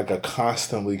like a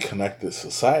constantly connected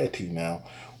society now,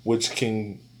 which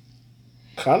can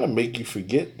kind of make you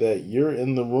forget that you're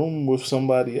in the room with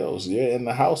somebody else. You're in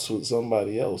the house with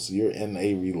somebody else. You're in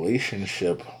a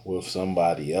relationship with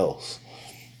somebody else.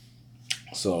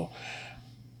 So,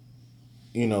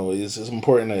 it's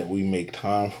important that we make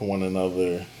time for one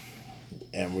another,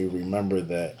 and we remember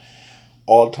that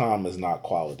all time is not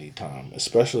quality time,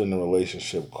 especially in a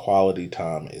relationship. Quality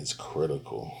time is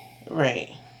critical.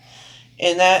 Right.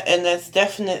 And that's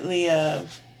definitely an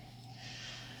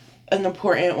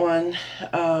important one.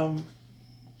 Um,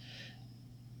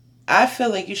 I feel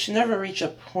like you should never reach a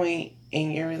point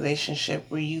in your relationship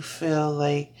where you feel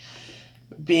like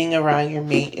being around your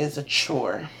mate is a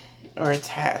chore or a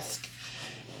task.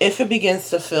 If it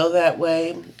begins to feel that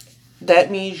way,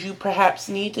 that means you perhaps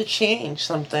need to change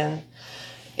something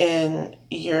in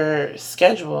your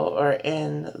schedule or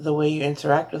in the way you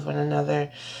interact with one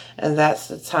another. And that's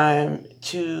the time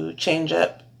to change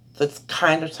up the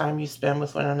kind of time you spend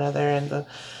with one another and the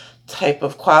type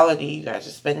of quality you guys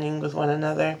are spending with one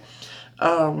another.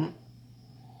 Um,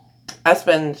 I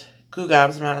spend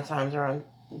Gugab's amount of times around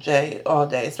Jay all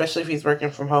day, especially if he's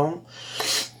working from home.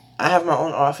 I have my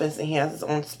own office and he has his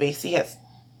own space. He has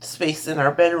space in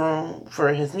our bedroom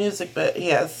for his music, but he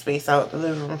has space out in the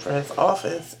living room for his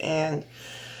office. And,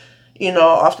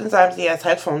 oftentimes he has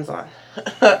headphones on.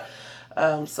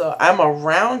 So I'm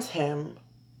around him,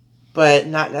 but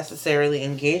not necessarily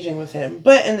engaging with him.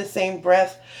 But in the same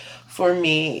breath, for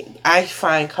me, I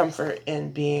find comfort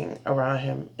in being around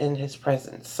him in his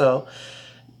presence. So,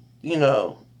 you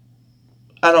know,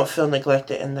 I don't feel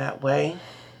neglected in that way.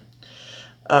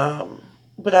 Um,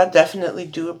 but I definitely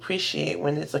do appreciate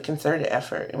when it's a concerted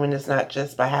effort and when it's not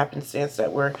just by happenstance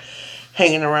that we're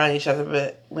hanging around each other,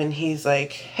 but when he's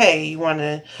like, hey, you want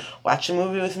to watch a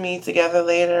movie with me together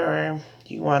later, or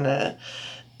you want to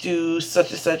do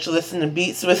such and such, listen to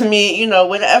beats with me,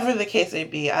 whatever the case may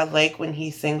be. I like when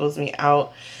he singles me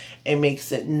out and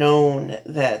makes it known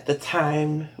that the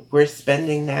time we're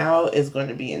spending now is going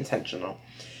to be intentional.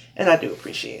 And I do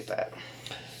appreciate that.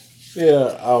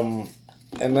 Yeah,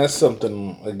 and that's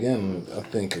something, again, I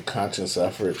think a conscious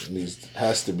effort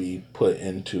has to be put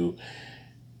into,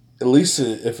 at least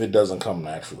if it doesn't come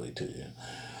naturally to you,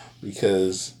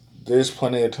 because there's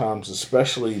plenty of times,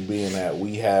 especially being that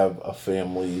we have a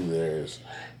family, there's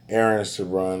errands to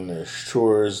run, there's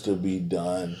chores to be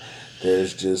done,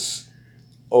 there's just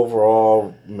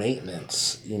overall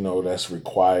maintenance, that's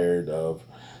required of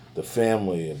the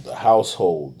family, of the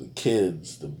household, the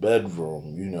kids, the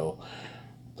bedroom,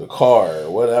 the car,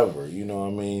 whatever. What I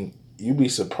mean? You'd be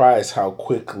surprised how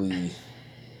quickly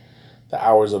the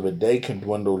hours of a day can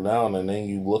dwindle down, and then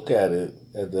you look at it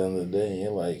at the end of the day, and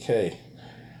you're like, hey,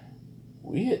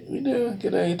 we didn't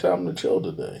get any time to chill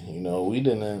today.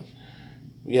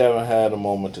 We haven't had a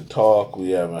moment to talk. We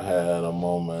haven't had a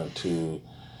moment to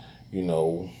you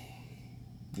know,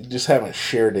 you just haven't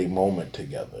shared a moment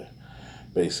together,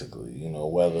 basically. You know,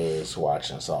 whether it's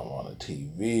watching something on the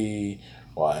TV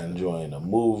or enjoying a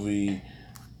movie.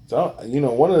 So, you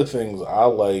know, one of the things I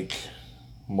like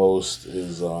most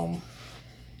is,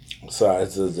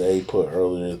 besides as A put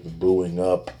earlier, the booing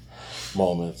up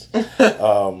moments.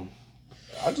 um,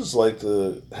 I just like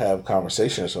to have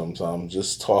conversations sometimes,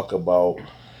 just talk about,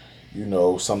 you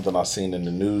know, something I seen in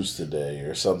the news today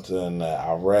or something that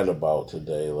I read about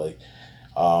today. Like,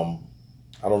 um,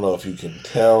 I don't know if you can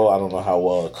tell. I don't know how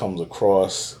well it comes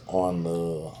across on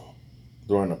the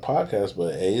during the podcast,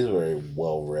 but A is very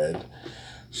well read.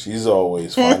 She's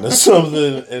always finding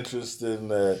something interesting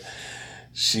that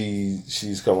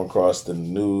she's come across the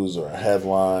news or a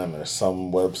headline or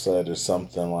some website or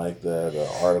something like that, an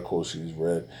article she's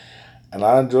read. And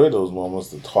I enjoy those moments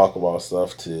to talk about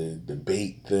stuff, to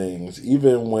debate things,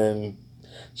 even when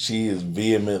she is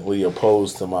vehemently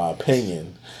opposed to my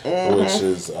opinion, which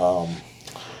is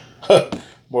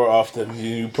more often than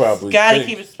you probably Gotta think.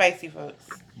 keep it spicy, folks.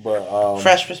 But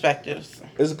Fresh perspectives.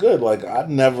 it's good. Like, I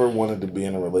never wanted to be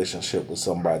in a relationship with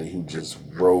somebody who just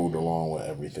rode along with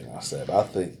everything I said. I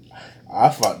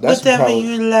thought that's Whatever probably,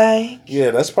 you like.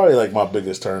 yeah, that's probably like my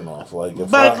biggest turn off. Like,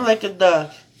 if Bark like a dog.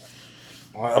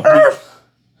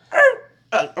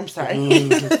 I'm sorry.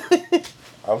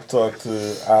 I've talked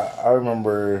to. I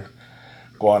remember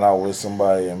going out with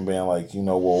somebody and being like, you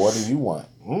know, well, what do you want?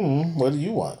 What do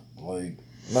you want? Like,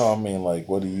 no, I mean, like,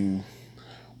 what are you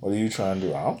trying to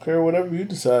do? I don't care. Whatever you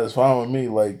decide is fine with me.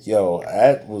 Like, yo,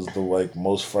 that was the like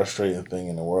most frustrating thing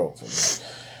in the world for me.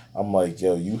 I'm like,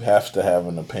 yo, you have to have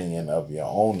an opinion of your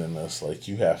own in this. Like,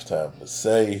 you have to have a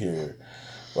say here.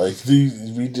 Like,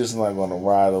 we just not gonna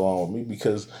ride along with me,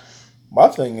 because my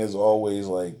thing is always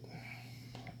like,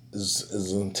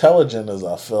 as intelligent as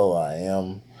I feel I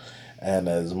am, and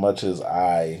as much as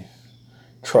I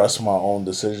trust my own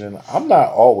decision, I'm not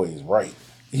always right.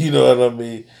 You know what I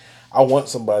mean? I want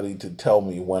somebody to tell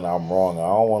me when I'm wrong. I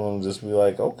don't want them to just be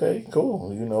like, okay,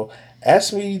 cool. You know,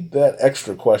 ask me that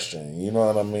extra question. You know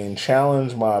what I mean?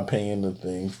 Challenge my opinion of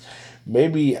things.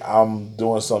 Maybe I'm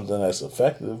doing something that's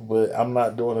effective, but I'm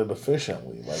not doing it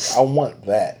efficiently. Like, I want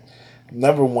that.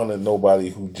 Never wanted nobody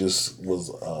who just was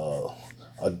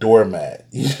a doormat.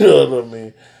 You know what I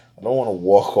mean? I don't want to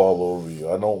walk all over you.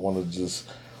 I don't want to just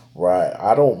ride.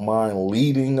 I don't mind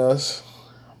leading us,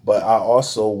 but I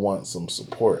also want some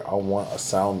support. I want a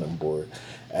sounding board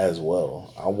as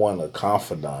well. I want a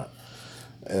confidant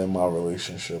in my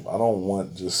relationship. I don't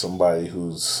want just somebody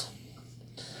who's,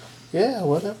 yeah,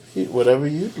 whatever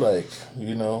you'd like.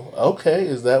 You know, okay,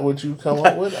 is that what you come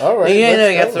up with? All right, You ain't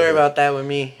never let's got go to worry with it. about that with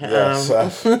me.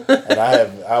 Yes,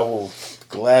 and I will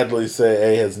gladly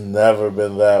say A has never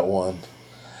been that one.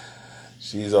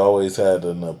 She's always had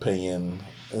an opinion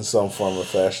in some form or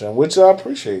fashion, which I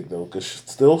appreciate though, because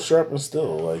still sharp and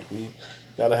still. Like, we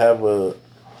gotta have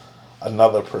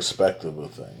another perspective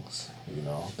of things. You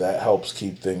know, that helps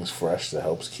keep things fresh. That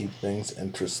helps keep things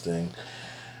interesting.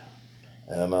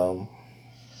 And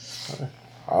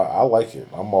I like it.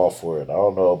 I'm all for it. I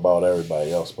don't know about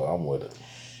everybody else, but I'm with it.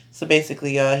 So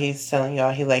basically, y'all, he's telling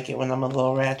y'all he like it when I'm a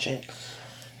little ratchet.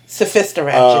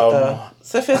 Sophistiratchet, though.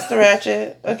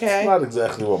 Sophistiratchet, okay? That's not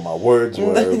exactly what my words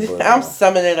were, but I'm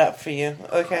summing it up for you,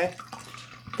 okay?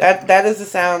 That is the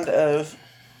sound of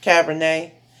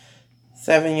Cabernet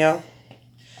Sauvignon.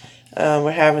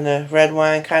 We're having a red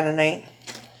wine kind of night.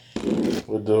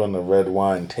 we're doing a red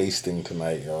wine tasting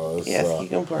tonight, y'all. It's, Yes, you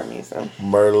can pour me some.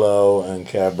 Merlot and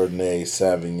Cabernet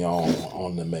Sauvignon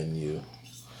on the menu.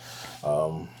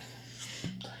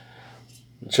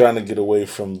 Trying to get away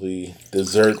from the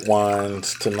dessert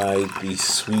wines tonight, the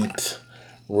sweet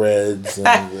reds,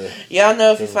 and y'all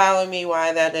know if you follow me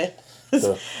why that is.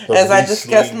 the As I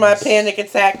discussed my Rieslings. panic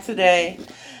attack today.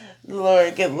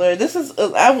 Lord, good Lord. This is,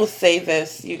 I will say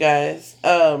this, you guys.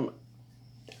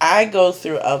 I go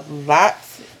through a lot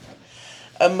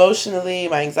emotionally.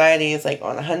 My anxiety is like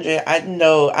on 100. I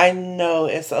know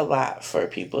it's a lot for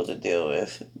people to deal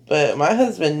with. But my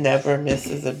husband never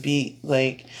misses a beat.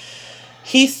 Like,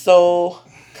 he's so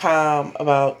calm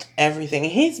about everything.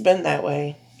 He's been that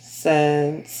way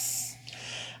since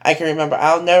I can remember.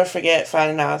 I'll never forget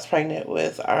finding out I was pregnant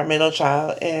with our middle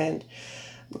child. And,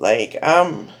 like,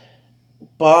 I'm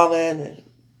bawling and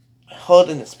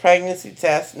holding this pregnancy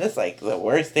test. And it's, like, the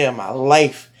worst day of my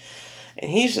life. And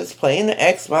he's just playing the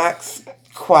Xbox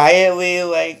quietly.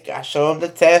 Like, I show him the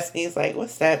test. And he's like,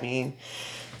 what's that mean?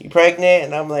 You pregnant?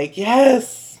 And I'm like,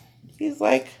 yes. He's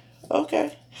like,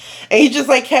 okay. And he just,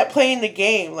 like, kept playing the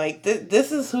game. Like,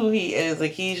 this is who he is.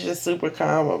 Like, he's just super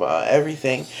calm about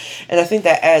everything. And I think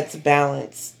that adds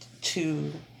balance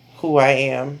to who I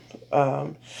am.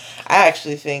 I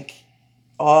actually think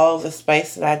all the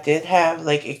spice that I did have,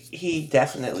 like he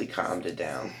definitely calmed it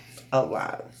down a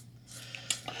lot,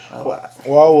 a lot.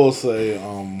 Well, I will say,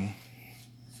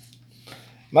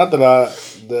 not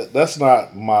that that's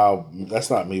not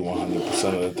me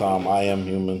 100% of the time. I am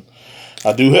human.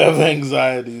 I do have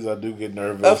anxieties. I do get Of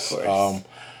nervous. course.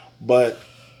 But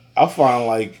I find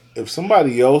like if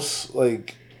somebody else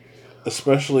like,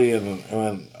 especially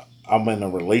when I'm in a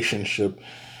relationship,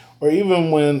 or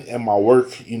even when in my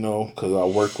work, because I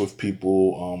work with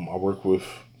people, I work with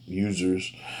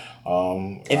users. If you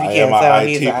I am can't an tell,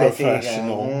 he's IT an IT guy.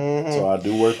 professional, so I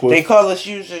do work They with call us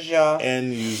users, y'all,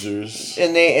 end users.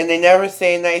 and they never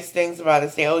say nice things about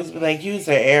us. They always be like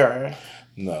user error.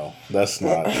 No, that's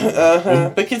not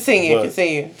true. But continue, But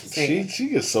continue. she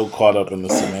gets so caught up in the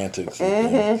semantics and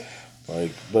things. Mm-hmm.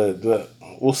 Like, but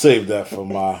we'll save that for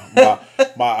my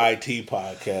IT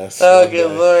podcast Oh, one good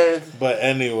day. Lord. But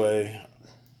anyway,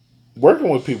 working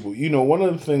with people, one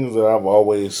of the things that I've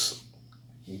always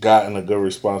gotten a good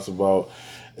response about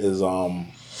is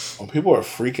when people are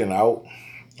freaking out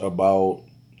about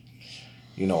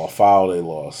a file they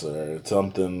lost or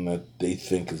something that they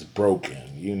think is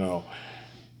broken.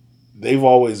 They've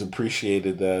always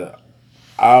appreciated that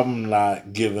I'm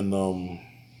not giving them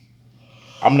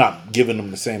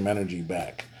the same energy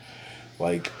back.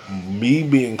 Like me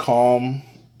being calm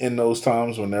in those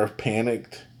times when they're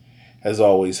panicked has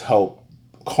always helped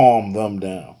calm them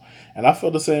down. And I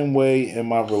feel the same way in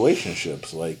my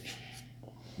relationships. Like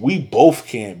we both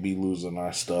can't be losing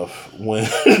our stuff when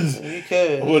You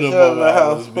could. when So, above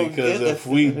hours because if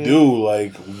we do,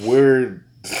 like we're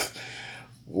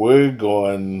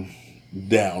going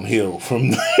downhill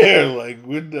from there. Like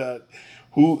we're not.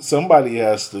 Who somebody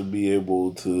has to be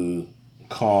able to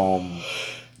calm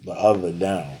the other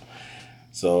down.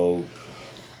 So,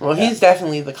 well, he's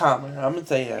definitely the calmer. I'm gonna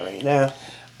tell you that right now.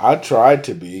 I try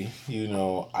to be.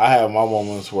 I have my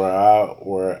moments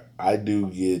where I do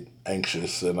get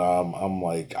anxious and I'm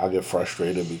like I get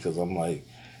frustrated because I'm like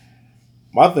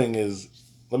my thing is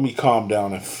let me calm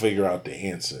down and figure out the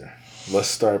answer. Let's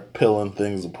start peeling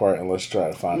things apart and let's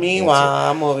try to find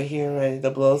Meanwhile, I'm over here ready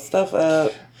to blow stuff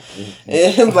up.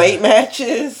 Light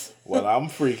matches. When I'm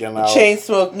freaking out, chain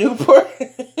smoke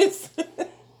Newports.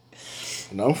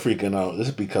 and I'm freaking out, it's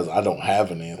because I don't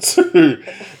have an answer.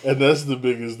 And that's the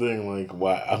biggest thing. Like,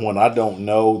 when I don't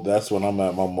know, that's when I'm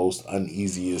at my most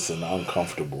uneasiest and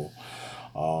uncomfortable.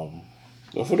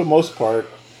 But for the most part,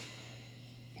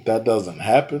 that doesn't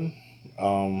happen.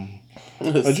 But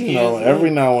every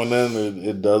now and then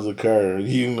it does occur,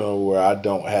 where I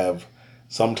don't have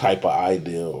some type of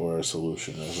idea or a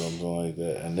solution or something like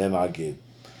that. And then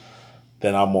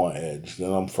then I'm on edge.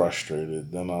 Then I'm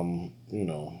frustrated. Then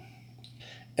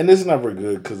and it's never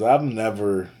good because I've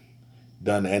never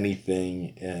done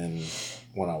anything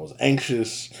when I was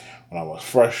anxious, when I was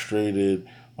frustrated,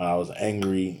 when I was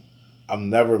angry. I've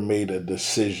never made a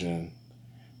decision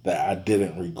that I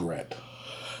didn't regret.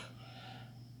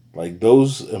 Like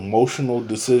those emotional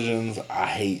decisions, I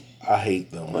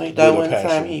hate them. Like that one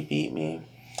time he beat me.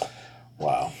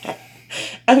 Wow.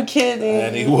 I'm kidding.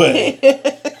 Anyway,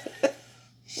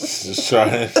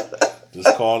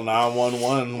 just call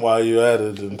 911 while you're at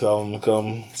it and tell them to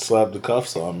come slap the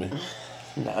cuffs on me.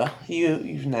 No,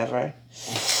 you've never.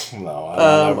 No,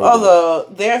 I never. Although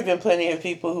there have been plenty of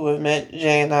people who have met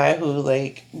Jay and I who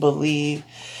believe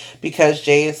because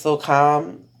Jay is so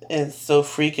calm and so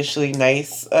freakishly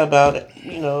nice about it,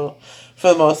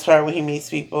 for the most part when he meets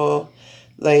people,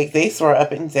 they swore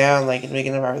up and down in the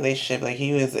beginning of our relationship,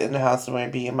 he was in the house somewhere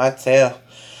beating my tail,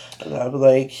 and I'd be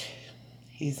like,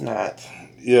 he's not.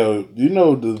 Yeah,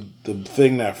 the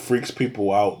thing that freaks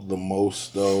people out the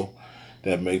most though,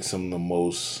 that makes them the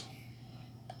most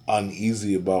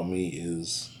uneasy about me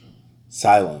is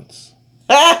silence.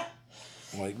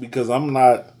 Because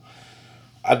I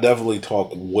definitely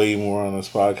talk way more on this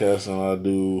podcast than I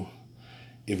do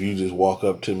if you just walk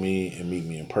up to me and meet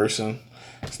me in person.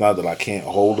 It's not that I can't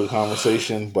hold a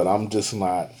conversation, but I'm just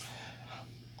not.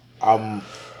 I'm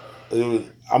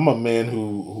a man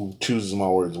who chooses my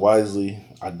words wisely.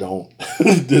 I don't.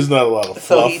 There's not a lot of fluff.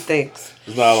 So he thinks.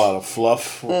 There's not a lot of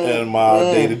fluff in my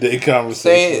day-to-day conversations.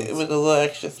 Say it with a little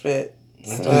extra spit.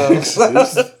 Excuse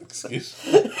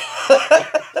me.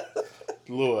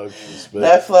 A little extra spit.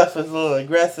 That fluff is a little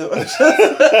aggressive.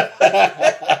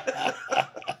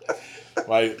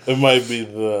 It might be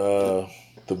the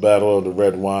battle of the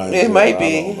red wine. It might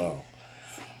be. I don't know.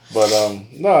 But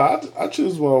no, I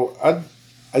choose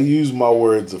I use my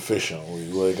words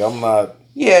efficiently. I'm not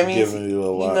giving you a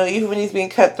lot. Even when he's being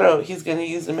cutthroat, he's going to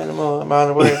use the minimal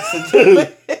amount of words to do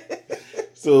it.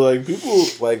 So like people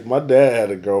like my dad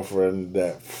had a girlfriend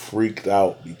that freaked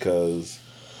out because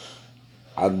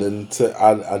I didn't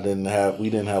have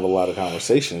we didn't have a lot of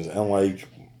conversations, and like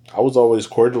I was always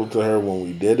cordial to her when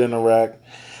we did interact,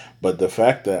 but the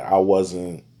fact that I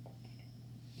wasn't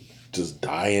just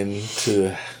dying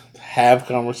to have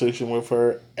conversation with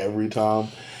her every time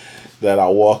that I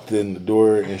walked in the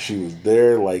door and she was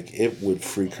there, like it would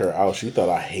freak her out. She thought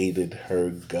I hated her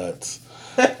guts.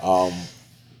 Um,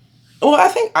 Well, I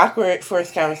think awkward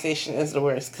first conversation is the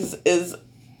worst because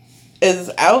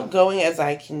as outgoing as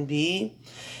I can be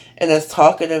and as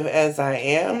talkative as I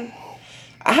am,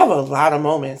 I have a lot of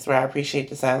moments where I appreciate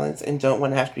the silence and don't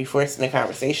want to have to be forced in a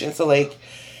conversation. So, like,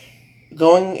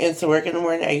 going into work in the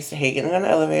morning, I used to hate getting on the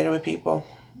elevator with people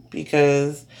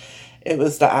because it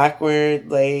was the awkward,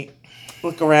 like,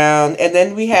 look around. And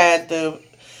then we had the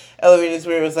elevators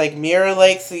where it was like mirror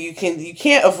like, so you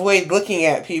can't avoid looking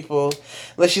at people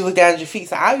unless you look down at your feet.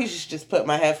 So I used to just put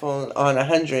my headphone on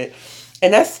 100,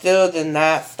 and that still did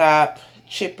not stop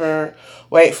chipper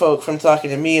white folk from talking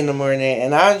to me in the morning.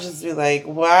 And I would just be like,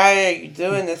 why are you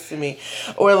doing this to me?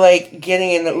 Or like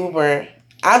getting in the Uber.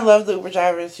 I love the Uber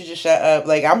drivers who just shut up.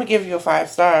 Like, I'm gonna give you a 5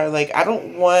 star. Like, I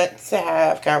don't want to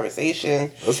have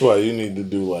conversation. that's why you need to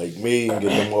do like me and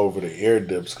get them over the ear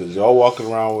dips because y'all walking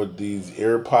around with these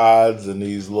ear pods and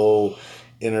these little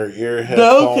inner ear headphones.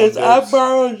 No, because I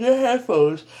borrowed your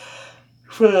headphones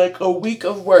for like a week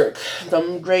of work.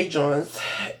 Them gray joints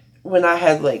when I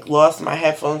had like lost my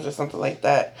headphones or something like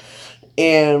that,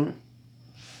 and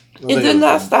it did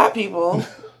not stop people.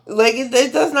 Like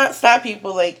it does not stop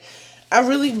people. Like I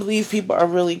really believe people are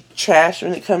really trash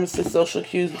when it comes to social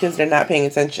cues because they're not paying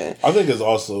attention. I think it's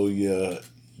also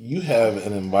you have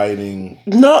an inviting.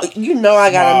 No, you know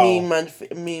I got a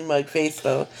smile. mean mug face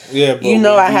though. Yeah, but you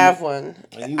know I have one.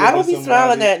 I don't be somebody,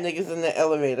 smiling at niggas in the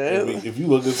elevator. If you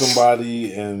look at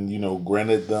somebody and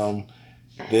granted them,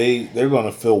 they're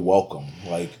gonna feel welcome.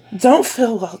 Like don't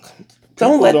feel welcome.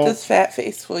 Don't let this fat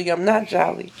face fool you. I'm not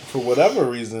jolly. For whatever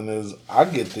reason is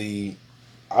I've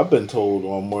been told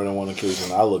on more than one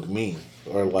occasion I look mean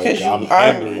or like I'm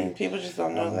angry. Mean. People just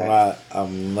don't know that.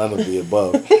 I'm none of the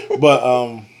above.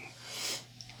 But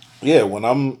yeah, when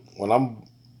I'm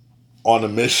on a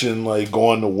mission, like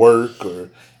going to work, or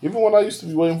even when I used to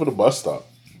be waiting for the bus stop,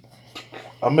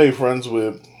 I made friends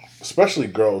with, especially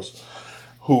girls,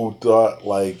 who thought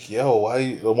like, yo,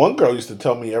 why? The one girl used to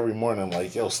tell me every morning,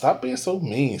 like, yo, stop being so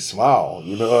mean, smile.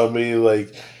 You know what I mean?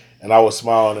 Like, and I was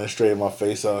smiling and straight in my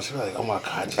face out. She was like, oh my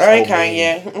God, all right,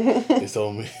 Kanye. They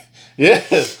told me, yeah.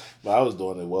 But I was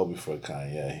doing it well before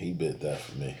Kanye. He bit that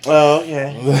for me. Oh,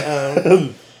 yeah.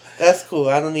 That's cool.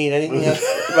 I don't need anything else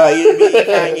about you to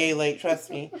be Kanye. Like, trust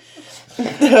me.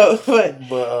 No, but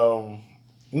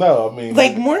no, I mean,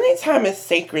 like morning time is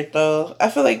sacred, though. I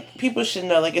feel like people should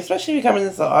know, like, especially if you come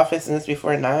into the office and it's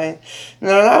before 9.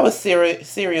 No, I was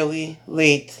serially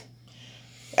late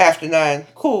after 9.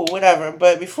 Cool, whatever.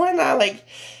 But before 9, like,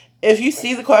 if you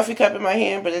see the coffee cup in my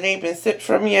hand, but it ain't been sipped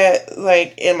from yet,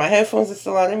 like, and my headphones are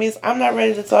still on, it means I'm not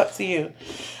ready to talk to you.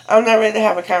 I'm not ready to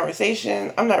have a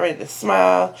conversation. I'm not ready to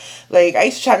smile. Like, I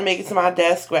used to try to make it to my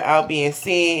desk without being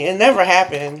seen. It never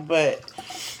happened, but,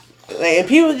 like, and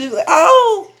people just like,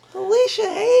 oh, Alicia,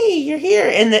 hey, you're here.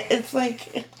 And it's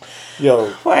like, yo,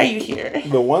 why are you here?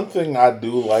 The one thing I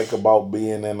do like about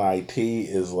being in IT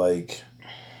is, like,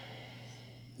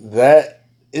 that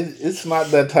it's not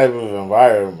that type of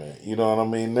environment. You know what I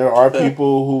mean? There are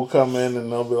people who come in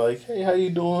and they'll be like, hey, how you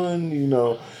doing? You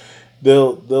know,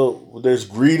 there's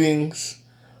greetings,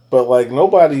 but like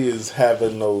nobody is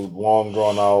having no long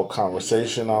drawn out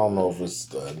conversation. I don't know if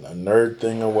it's a nerd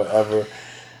thing or whatever.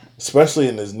 Especially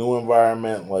in this new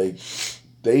environment, like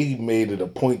they made it a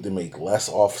point to make less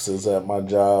offices at my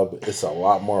job. It's a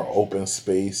lot more open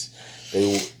space.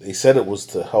 They said it was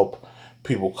to help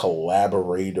people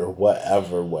collaborate or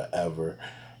whatever.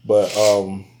 But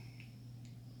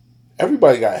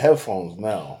everybody got headphones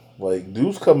now. Like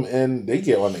dudes come in, they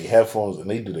get on their headphones and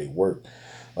they do their work.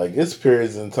 Like it's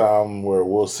periods in time where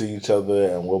we'll see each other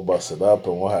and we'll bust it up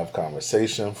and we'll have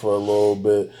conversation for a little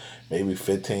bit, maybe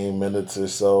 15 minutes or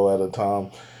so at a time.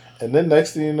 And then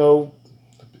next thing you know,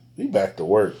 we back to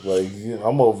work. Like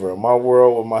I'm over in my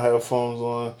world with my headphones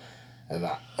on.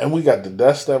 And we got the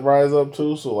desk that rise up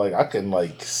too, so like I can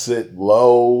like sit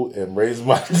low and raise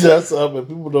my desk up, and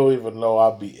people don't even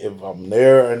know if I'm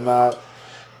there or not.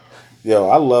 Yo,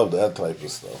 I love that type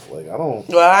of stuff. Like I don't.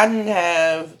 Well, I didn't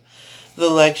have the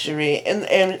luxury,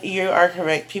 and you are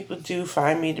correct. People do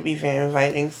find me to be very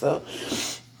inviting, so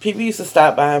people used to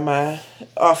stop by my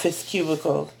office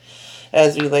cubicle,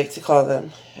 as we like to call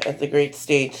them, at the great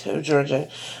state of Georgia,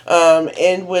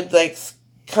 and would like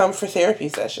come for therapy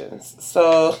sessions.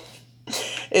 So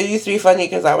it used to be funny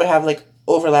because I would have like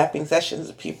overlapping sessions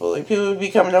with people. Like people would be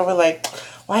coming over like,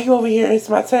 why are you over here? It's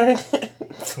my turn.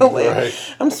 So like, Right.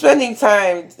 I'm spending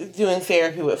time doing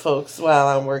therapy with folks while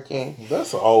I'm working.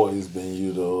 That's always been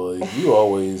you though. Like you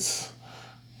always,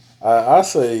 I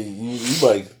say you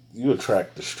like you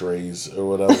attract the strays or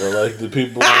whatever. Like the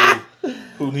people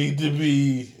who need to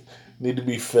be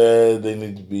fed. They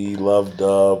need to be loved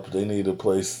up. They need a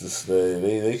place to stay.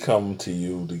 They come to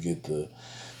you to get the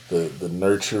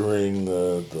nurturing,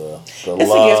 the It's a gift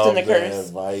love, and a the curse.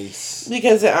 advice.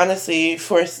 Because it honestly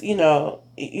forced,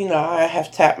 I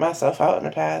have tapped myself out in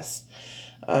the past,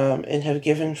 and have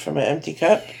given from an empty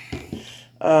cup.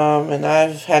 And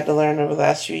I've had to learn over the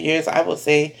last few years. I will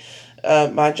say,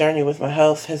 my journey with my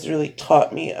health has really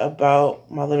taught me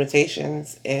about my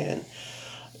limitations. And,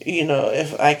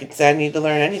 if I could say I need to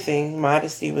learn anything,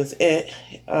 modesty was it.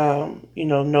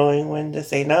 Knowing when to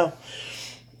say no.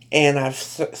 And I've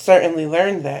certainly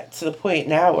learned that to the point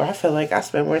now where I feel like I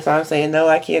spend more time saying no,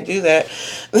 I can't do that,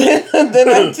 than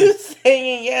I do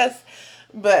saying yes.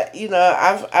 But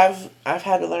I've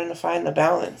had to learn to find the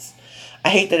balance. I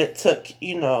hate that it took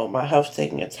my health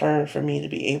taking a turn for me to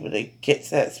be able to get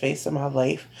to that space in my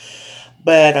life.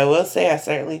 But I will say I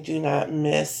certainly do not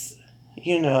miss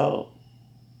the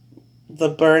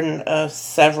burden of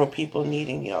several people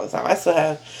needing me all the time. I still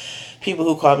have people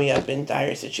who call me up in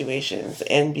dire situations,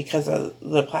 and because of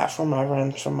the platform I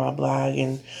run from my blog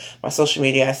and my social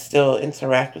media, I still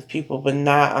interact with people, but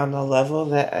not on the level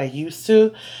that I used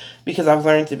to, because I've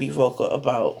learned to be vocal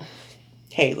about,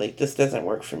 hey, like, this doesn't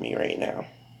work for me right now.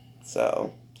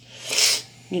 So,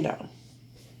 I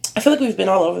feel like we've been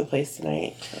all over the place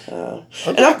tonight,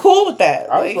 and I'm cool with that.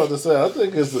 I was about to say, I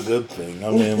think it's a good thing.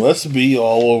 I mean, let's be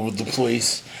all over the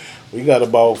place. We got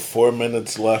about 4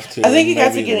 minutes left here. I think you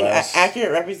guys are maybe getting an less.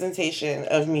 accurate representation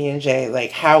of me and Jay,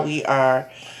 like how we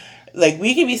are. Like,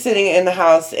 we could be sitting in the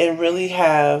house and really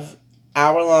have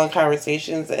hour-long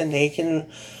conversations, and they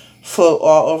can float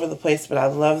all over the place. But I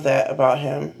love that about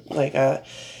him. Like,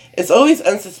 it's always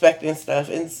unsuspecting stuff,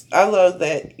 and I love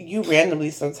that you randomly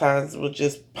sometimes will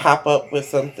just pop up with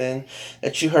something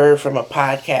that you heard from a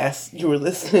podcast you were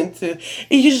listening to. It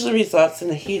usually results in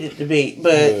a heated debate,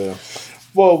 but. Yeah.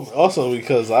 Well, also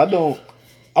because I'm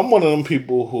one of them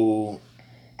people who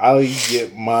I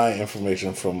get my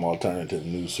information from alternative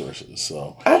news sources.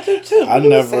 So I do too. I What are you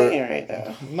never. saying right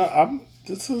now? No,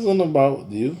 this isn't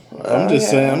about you. I'm just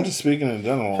saying. I'm just speaking in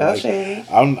general. Felt Like shady.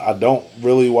 I don't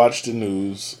really watch the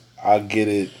news. I get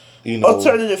it.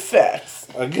 Alternative facts.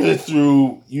 I get it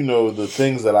through, the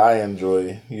things that I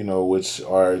enjoy, which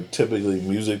are typically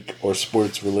music or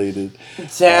sports related.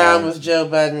 Down with Joe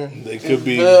Budden. They could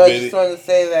be. I just want to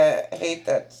say that. I hate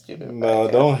that stupid No,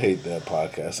 podcast. don't hate that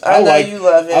podcast. I know you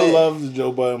love it. I love the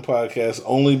Joe Budden podcast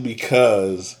only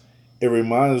because it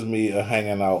reminds me of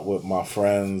hanging out with my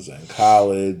friends in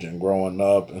college and growing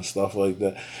up and stuff like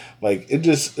that. Like it's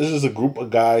just a group of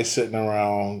guys sitting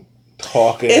around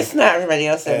talking. It's not everybody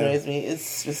else that annoys me. It's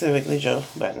specifically Joe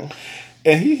Budden.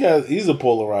 And he's a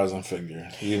polarizing figure.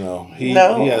 He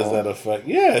has that effect.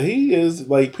 Yeah, he is.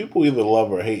 Like, people either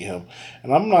love or hate him.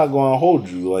 And I'm not going to hold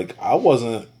you. Like, I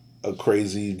wasn't a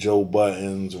crazy Joe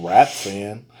Budden's rap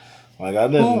fan. Like, I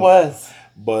didn't. Who was?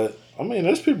 But I mean,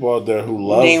 there's people out there who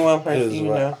love Name one person his you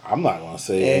know. I'm not going to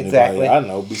say Exactly. anybody I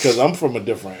know because I'm from a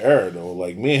different era though.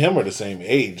 Like, me and him are the same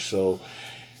age. So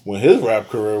when his rap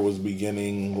career was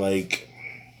beginning, like,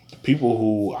 people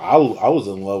who I was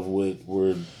in love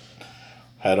with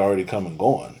had already come and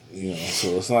gone,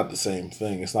 so it's not the same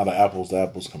thing. It's not an apples to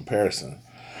apples comparison.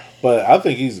 But I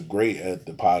think he's great at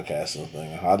the podcasting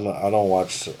thing. I don't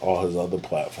watch all his other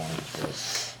platforms,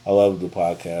 but I love the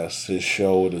podcast. His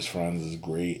show with his friends is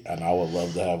great, and I would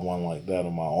love to have one like that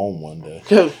on my own one day.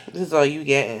 This is all you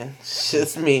getting. It's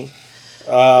just me.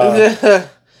 For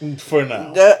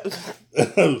now.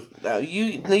 No,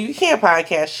 you can't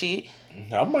podcast sheet.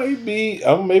 I might be.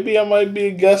 Maybe I might be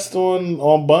a guest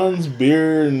on Buns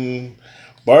Beer and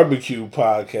Barbecue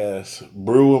podcast,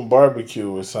 Brew and Barbecue,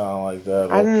 or something like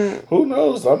that. Who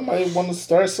knows? I might want to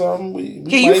start something.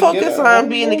 Can you focus on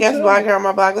being the guest blogger on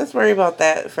my blog? Let's worry about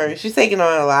that first. She's taking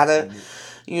on a lot of,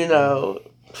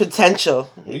 potential.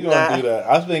 We're gonna do that.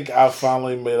 I think I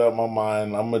finally made up my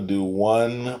mind. I'm gonna do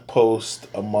one post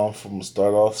a month. I'm gonna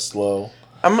start off slow.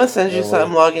 I'm gonna send you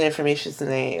some login information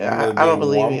today. I don't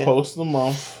believe you. One post a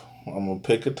month. I'm gonna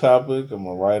pick a topic. I'm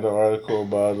gonna write an article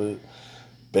about it.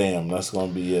 Bam, that's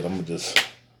gonna be it. I'm gonna just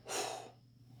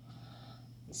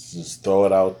throw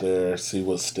it out there, see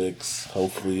what sticks.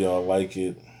 Hopefully y'all like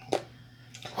it.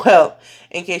 Well,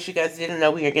 in case you guys didn't know,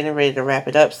 we are getting ready to wrap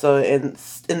it up. So, in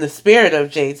the spirit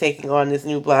of Jay taking on this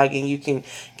new blogging, you can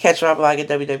catch my blog at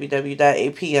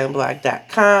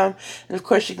www.apmblog.com. And of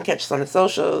course, you can catch us on the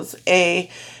socials. A_J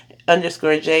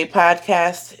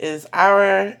podcast is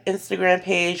our Instagram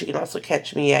page. You can also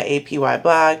catch me at APY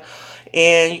blog.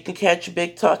 And you can catch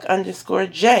Big Talk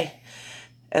 _J.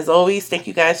 As always, thank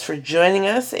you guys for joining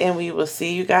us, and we will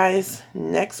see you guys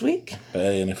next week.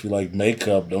 Hey, and if you like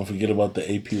makeup, don't forget about the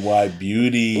APY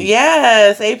Beauty.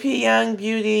 Yes, AP Young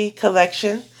Beauty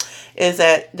collection is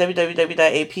at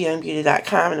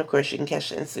www.apyoungbeauty.com. And of course, you can catch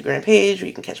the Instagram page where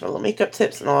you can catch my little makeup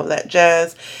tips and all of that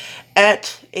jazz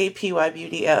at APY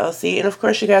Beauty LLC. And of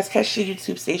course, you guys catch the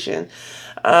YouTube station,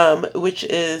 which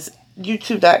is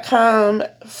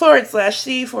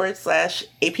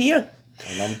youtube.com/C/AP Young.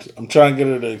 And I'm trying to get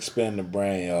her to expand the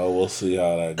brand, y'all. We'll see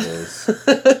how that goes.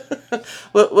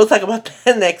 We'll talk about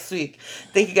that next week.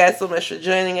 Thank you guys so much for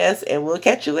joining us, and we'll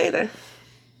catch you later.